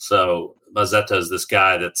 So Mazzetto is this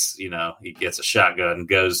guy that's, he gets a shotgun and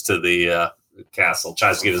goes to the castle,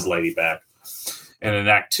 tries to get his lady back. And in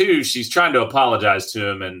Act 2, she's trying to apologize to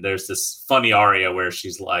him. And there's this funny aria where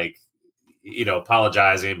she's like,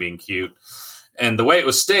 apologizing and being cute. And the way it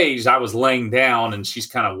was staged, I was laying down and she's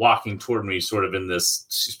kind of walking toward me sort of in this,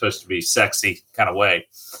 she's supposed to be sexy kind of way.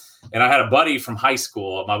 And I had a buddy from high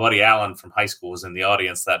school, my buddy Alan from high school was in the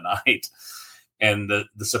audience that night. And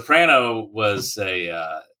the soprano was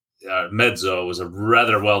a mezzo, was a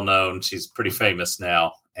rather well-known, she's pretty famous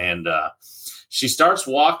now. And she starts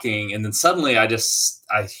walking and then suddenly I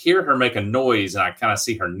hear her make a noise and I kind of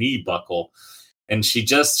see her knee buckle. And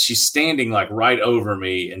she's standing like right over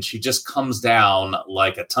me and she just comes down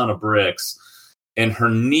like a ton of bricks and her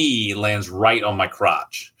knee lands right on my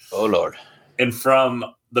crotch. Oh, Lord. And from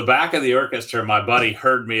the back of the orchestra, my buddy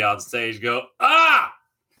heard me on stage go, ah!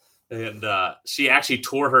 And she actually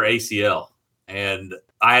tore her ACL and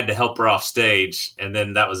I had to help her off stage. And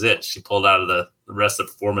then that was it. She pulled out of the rest of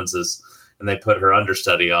the performances and they put her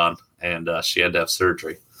understudy on and she had to have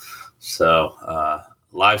surgery. So,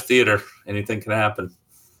 live theater, anything can happen.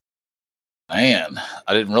 Man,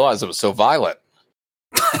 I didn't realize it was so violent.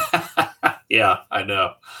 Yeah, I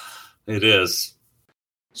know. It is.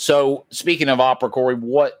 So speaking of opera, Corey,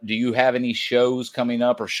 what do you have any shows coming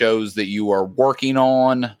up or shows that you are working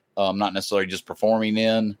on? Not necessarily just performing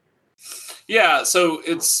in. Yeah. So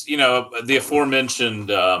it's, the aforementioned,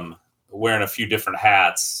 wearing a few different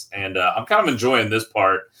hats, and I'm kind of enjoying this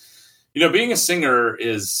part. Being a singer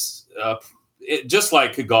is just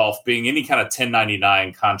like golf, being any kind of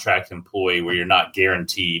 1099 contract employee where you're not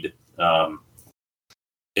guaranteed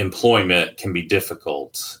employment can be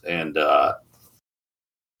difficult. And, I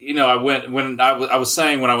was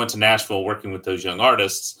saying when I went to Nashville working with those young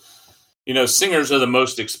artists, singers are the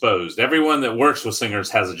most exposed. Everyone that works with singers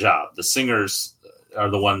has a job. The singers are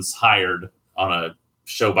the ones hired on a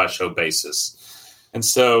show-by-show basis. And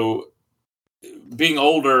so being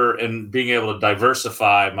older and being able to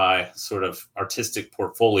diversify my sort of artistic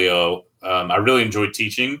portfolio, I really enjoyed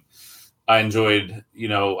teaching. I enjoyed,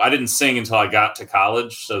 I didn't sing until I got to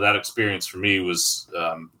college. So that experience for me was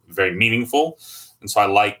very meaningful. And so I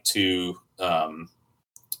like to, I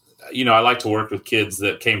like to work with kids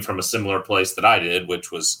that came from a similar place that I did,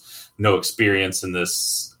 which was no experience in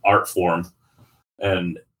this art form,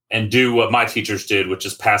 and do what my teachers did, which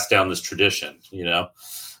is pass down this tradition,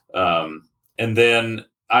 and then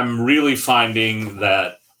I'm really finding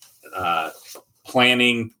that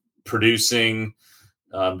planning, producing,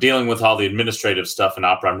 dealing with all the administrative stuff in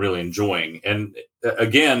opera, I'm really enjoying. And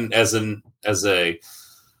again, as a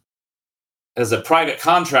private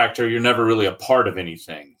contractor, you're never really a part of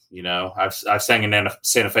anything. I've sang in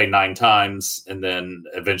Santa Fe 9 times, and then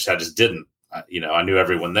eventually I just didn't. I knew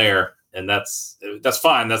everyone there, and that's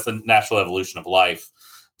fine. That's the natural evolution of life.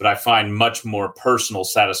 But I find much more personal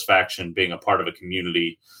satisfaction being a part of a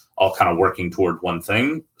community, all kind of working toward one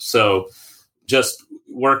thing. So just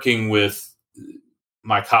working with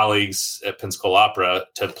my colleagues at Pensacola Opera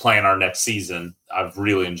to plan our next season, I've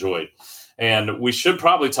really enjoyed. And we should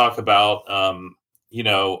probably talk about,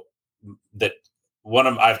 that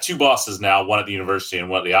I have 2 bosses now, one at the university and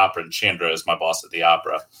one at the opera. And Chandra is my boss at the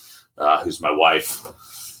opera, who's my wife.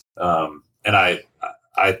 And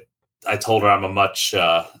I told her I'm a much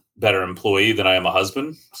better employee than I am a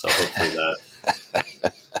husband. So hopefully that.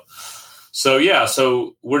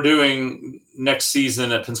 So we're doing next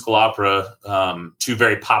season at Pensacola Opera 2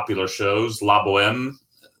 very popular shows, La Boheme,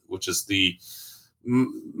 which is the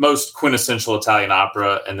most quintessential Italian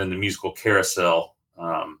opera, and then the musical Carousel.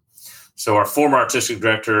 So our former artistic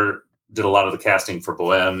director did a lot of the casting for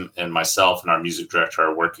Boheme, and myself and our music director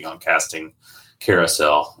are working on casting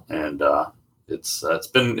Carousel, and it's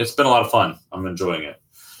been a lot of fun. I'm enjoying it.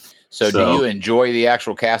 So do you enjoy the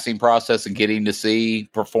actual casting process and getting to see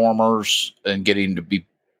performers and getting to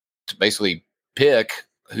basically pick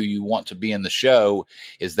who you want to be in the show?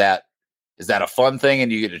 Is that a fun thing and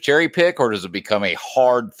you get to cherry pick, or does it become a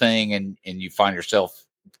hard thing and you find yourself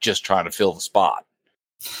just trying to fill the spot?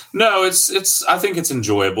 No, I think it's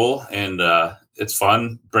enjoyable, and it's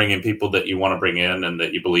fun bringing people that you want to bring in and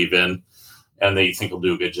that you believe in and that you think will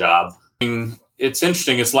do a good job. It's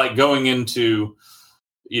interesting. It's like going into,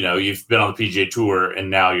 you've been on the PGA Tour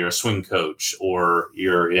and now you're a swing coach, or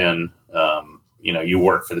you're in, you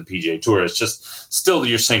work for the PGA Tour. It's just still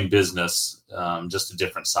your same business, just a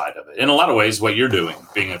different side of it. In a lot of ways, what you're doing,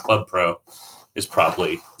 being a club pro, is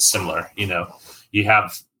probably similar.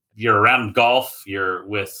 You're around golf, you're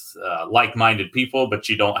with like-minded people, but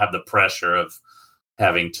you don't have the pressure of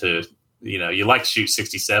having to, you like to shoot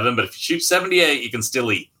 67, but if you shoot 78, you can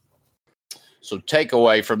still eat. So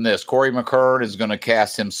takeaway from this, Corey McKern is going to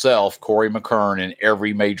cast himself, Corey McKern, in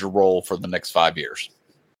every major role for the next 5 years.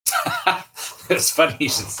 It's funny you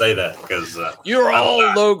should say that, because you're all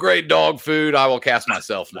low-grade dog food. I will cast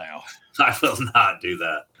myself now. I will not do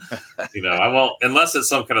that. I won't, unless it's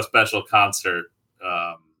some kind of special concert.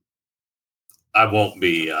 I won't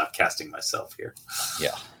be casting myself here.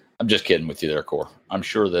 Yeah, I'm just kidding with you there, Corey. I'm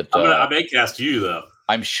sure that I may cast you, though.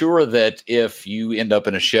 I'm sure that if you end up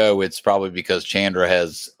in a show, it's probably because Chandra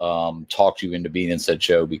has talked you into being in said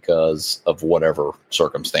show because of whatever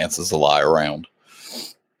circumstances lie around.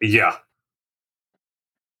 Yeah.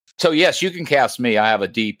 So, yes, you can cast me. I have a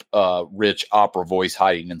deep, rich opera voice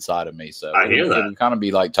hiding inside of me. So I hear that. It would kind of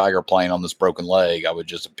be like Tiger playing on this broken leg. I would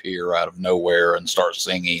just appear out of nowhere and start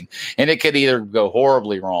singing. And it could either go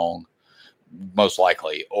horribly wrong, most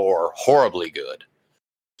likely, or horribly good.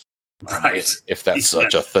 Right. If that's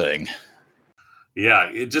such a thing.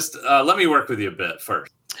 Yeah. Let me work with you a bit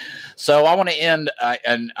first. So I want to end,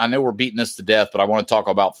 and I know we're beating this to death, but I want to talk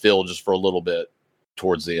about Phil just for a little bit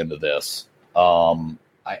towards the end of this.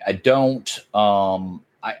 I don't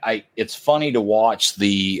it's funny to watch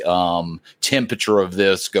the temperature of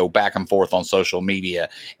this go back and forth on social media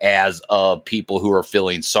as of people who are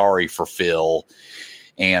feeling sorry for Phil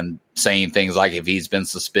and saying things like if he's been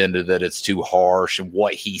suspended that it's too harsh and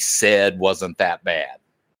what he said wasn't that bad.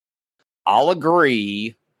 I'll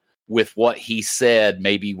agree with what he said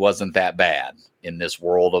maybe wasn't that bad in this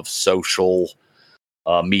world of social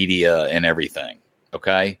media and everything.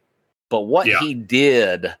 Okay. But what he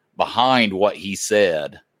did behind what he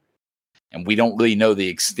said, and we don't really know the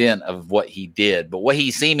extent of what he did, but what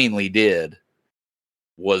he seemingly did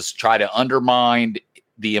was try to undermine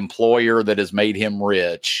the employer that has made him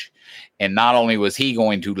rich. And not only was he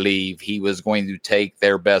going to leave, he was going to take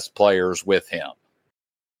their best players with him.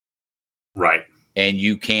 Right. And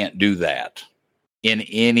you can't do that in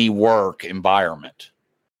any work environment.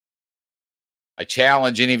 I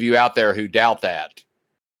challenge any of you out there who doubt that.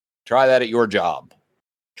 Try that at your job.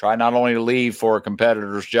 Try not only to leave for a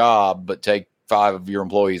competitor's job, but take 5 of your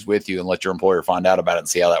employees with you and let your employer find out about it and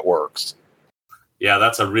see how that works. Yeah,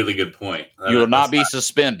 that's a really good point. You will not be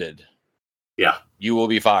suspended. Yeah. You will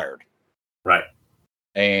be fired. Right.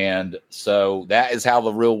 And so that is how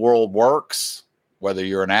the real world works, whether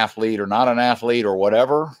you're an athlete or not an athlete or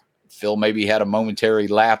whatever. Phil maybe had a momentary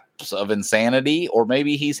lapse of insanity, or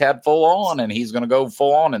maybe he's had full on and he's going to go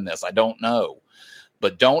full on in this. I don't know.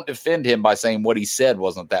 But don't defend him by saying what he said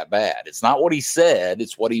wasn't that bad. It's not what he said.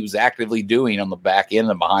 It's what he was actively doing on the back end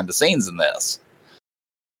and behind the scenes in this.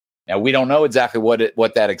 Now, we don't know exactly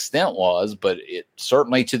what that extent was, but it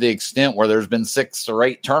certainly to the extent where there's been 6 or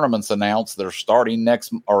 8 tournaments announced that are starting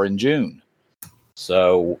next or in June.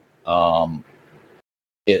 So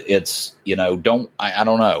it's, I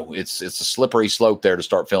don't know. It's a slippery slope there to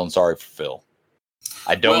start feeling sorry for Phil.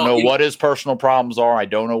 I don't know what his personal problems are. I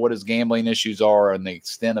don't know what his gambling issues are and the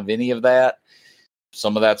extent of any of that.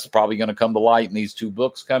 Some of that's probably going to come to light in these 2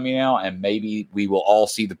 books coming out, and maybe we will all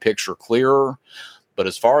see the picture clearer. But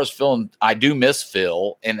as far as Phil, I do miss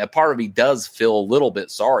Phil, and a part of me does feel a little bit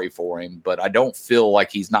sorry for him, but I don't feel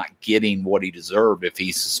like he's not getting what he deserved if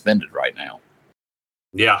he's suspended right now.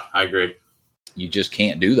 Yeah, I agree. You just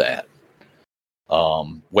can't do that.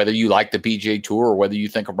 Whether you like the PGA Tour or whether you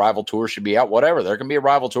think a rival tour should be out, whatever, there can be a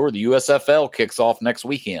rival tour. The USFL kicks off next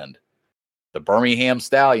weekend. The Birmingham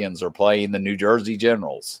Stallions are playing the New Jersey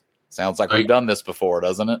Generals. Sounds like we've done this before,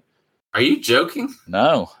 doesn't it? Are you joking?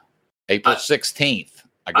 No. April 16th.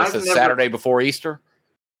 I guess it's Saturday before Easter.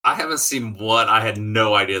 I haven't seen one. I had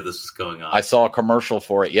no idea this was going on. I saw a commercial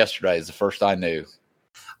for it yesterday. It's the first I knew.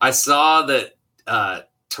 I saw that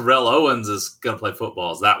Terrell Owens is going to play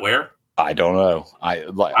football. Is that where? I don't know.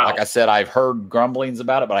 Like I said, I've heard grumblings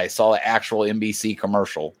about it, but I saw the actual NBC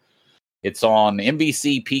commercial. It's on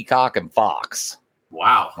NBC, Peacock, and Fox.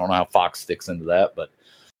 Wow. I don't know how Fox sticks into that, but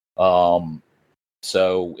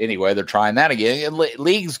so anyway, they're trying that again. And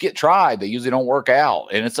leagues get tried. They usually don't work out,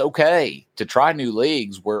 and it's okay to try new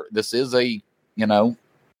leagues where this is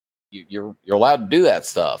you're allowed to do that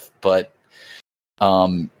stuff, but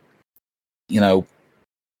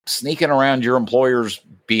sneaking around your employer's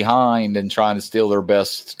behind and trying to steal their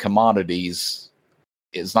best commodities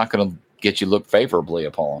is not going to get you looked favorably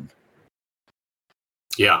upon.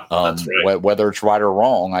 Yeah, that's right. Whether it's right or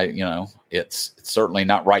wrong, it's certainly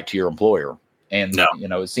not right to your employer. And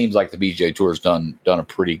it seems like the PGA Tour has done a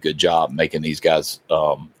pretty good job making these guys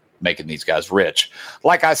rich.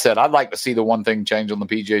 Like I said, I'd like to see the one thing change on the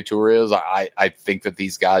PGA Tour is I think that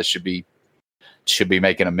these guys should be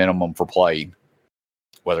making a minimum for playing,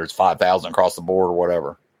 whether it's $5,000 across the board or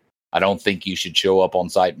whatever. I don't think you should show up on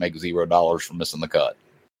site and make $0 for missing the cut.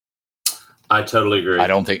 I totally agree. I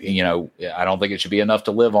don't think it should be enough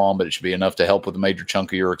to live on, but it should be enough to help with a major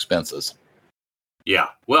chunk of your expenses. Yeah.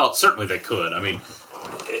 Well, certainly they could. I mean,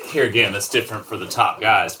 here again, it's different for the top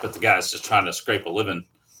guys, but the guys just trying to scrape a living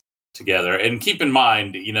together. And keep in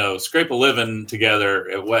mind, scrape a living together,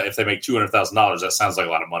 if they make $200,000, that sounds like a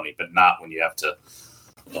lot of money, but not when you have to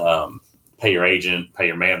pay your agent, pay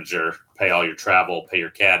your manager, pay all your travel, pay your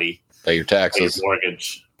caddy, pay your taxes, pay your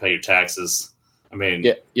mortgage, pay your taxes. I mean,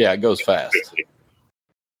 yeah, it goes fast.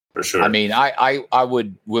 For sure. I mean, I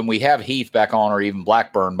would, when we have Heath back on or even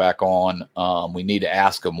Blackburn back on, we need to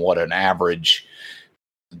ask them what an average.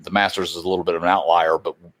 The Masters is a little bit of an outlier,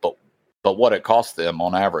 but what it costs them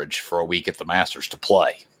on average for a week at the Masters to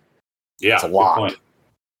play. Yeah, it's a lot.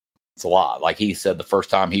 It's a lot. Like he said, the first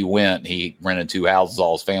time he went, he rented 2 houses.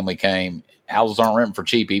 All his family came. Houses aren't renting for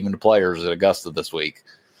cheap, even to players at Augusta this week.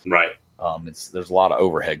 Right. There's a lot of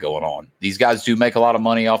overhead going on. These guys do make a lot of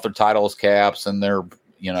money off their titles caps and their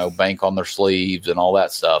bank on their sleeves and all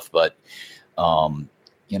that stuff. But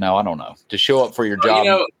I don't know, to show up for your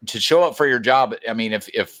job. I mean,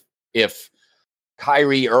 if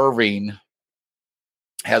Kyrie Irving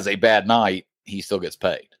has a bad night, he still gets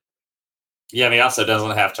paid. Yeah, and he also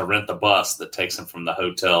doesn't have to rent the bus that takes him from the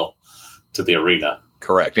hotel to the arena.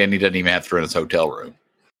 Correct, and he doesn't even have to rent his hotel room.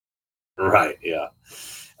 Right, yeah.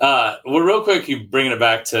 Well, real quick, you bringing it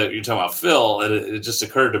back to, you're talking about Phil, it just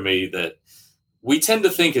occurred to me that we tend to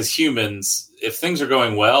think as humans, if things are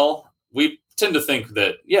going well, we tend to think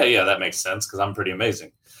that, yeah, that makes sense because I'm pretty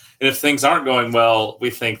amazing. And if things aren't going well, we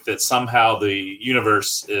think that somehow the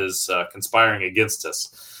universe is conspiring against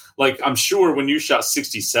us. Like, I'm sure when you shot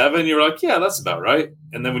 67, you were like, yeah, that's about right.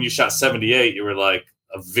 And then when you shot 78, you were like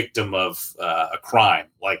a victim of a crime.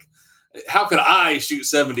 Like, how could I shoot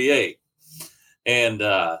 78? And,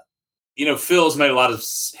 Phil's made a lot of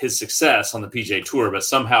his success on the PGA Tour, but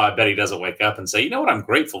somehow I bet he doesn't wake up and say, you know what I'm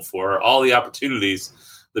grateful for? All the opportunities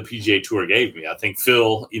the PGA Tour gave me. I think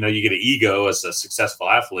Phil, you get an ego as a successful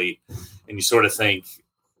athlete, and you sort of think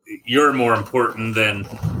you're more important than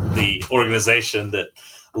the organization that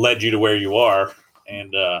led you to where you are.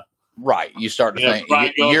 And right, you start to think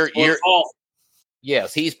you're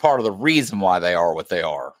yes, he's part of the reason why they are what they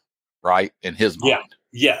are, right? In his mind.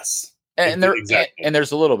 Yeah. Yes. And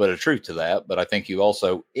there's a little bit of truth to that, but I think you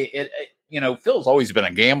also Phil's always been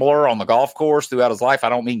a gambler on the golf course throughout his life. I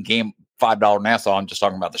don't mean $5 Nassau. I'm just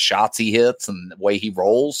talking about the shots he hits and the way he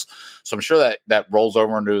rolls. So I'm sure that rolls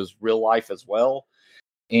over into his real life as well.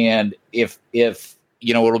 And if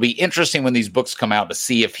it'll be interesting when these books come out to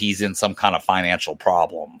see if he's in some kind of financial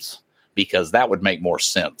problems, because that would make more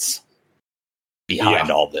sense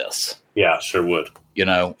behind all this. Yeah, sure would.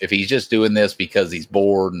 If he's just doing this because he's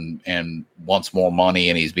bored and wants more money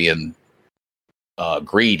and he's being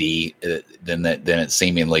greedy, then it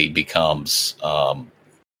seemingly becomes,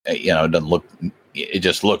 it doesn't look. It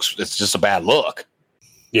just looks. It's just a bad look.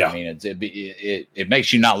 Yeah, I mean, it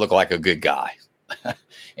makes you not look like a good guy.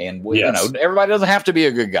 And everybody doesn't have to be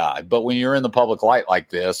a good guy, but when you're in the public light like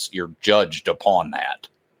this, you're judged upon that.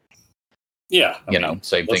 Yeah,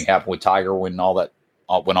 same thing happened with Tiger when all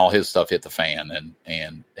his stuff hit the fan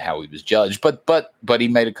and how he was judged. But he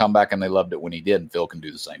made a comeback and they loved it when he did, and Phil can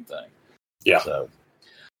do the same thing. Yeah. So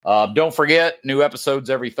don't forget, new episodes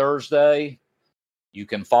every Thursday. You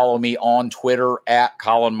can follow me on Twitter at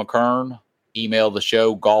Colin McKern. Email the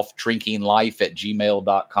show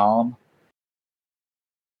golfdrinkinglife@gmail.com.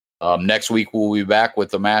 Next week we'll be back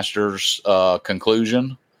with the Masters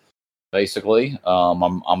conclusion. Basically,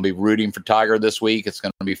 I'll be rooting for Tiger this week. It's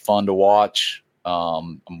going to be fun to watch.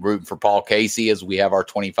 I'm rooting for Paul Casey as we have our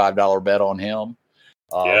 $25 bet on him.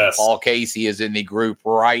 Yes. Paul Casey is in the group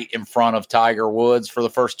right in front of Tiger Woods for the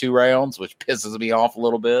first 2 rounds, which pisses me off a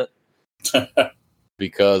little bit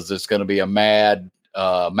because it's going to be a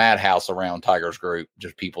madhouse around Tiger's group.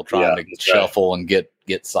 Just people trying to shuffle and get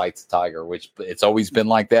sights of Tiger, which it's always been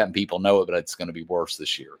like that, and people know it, but it's going to be worse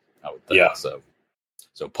this year, I would think. Yeah. So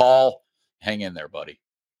Paul, hang in there, buddy.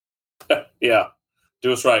 Yeah.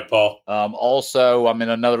 Do us right, Paul. Also, I'm in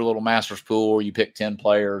another little Masters pool where you pick 10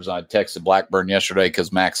 players. I texted Blackburn yesterday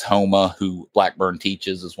because Max Homa, who Blackburn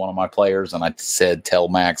teaches, is one of my players. And I said, tell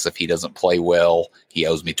Max if he doesn't play well, he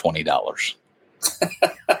owes me $20.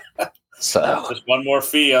 So just one more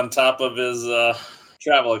fee on top of his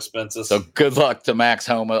travel expenses. So good luck to Max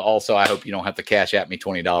Homa. Also, I hope you don't have to cash at me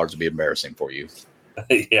 $20. It'd be embarrassing for you.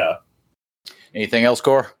 Yeah. Anything else,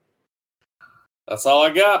 Cor? That's all I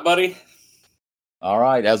got, buddy. All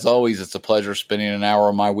right. As always, it's a pleasure spending an hour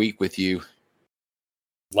of my week with you.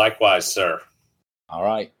 Likewise, sir. All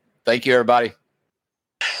right. Thank you, everybody.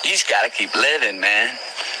 You just got to keep living, man.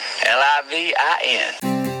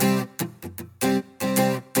 LIVIN.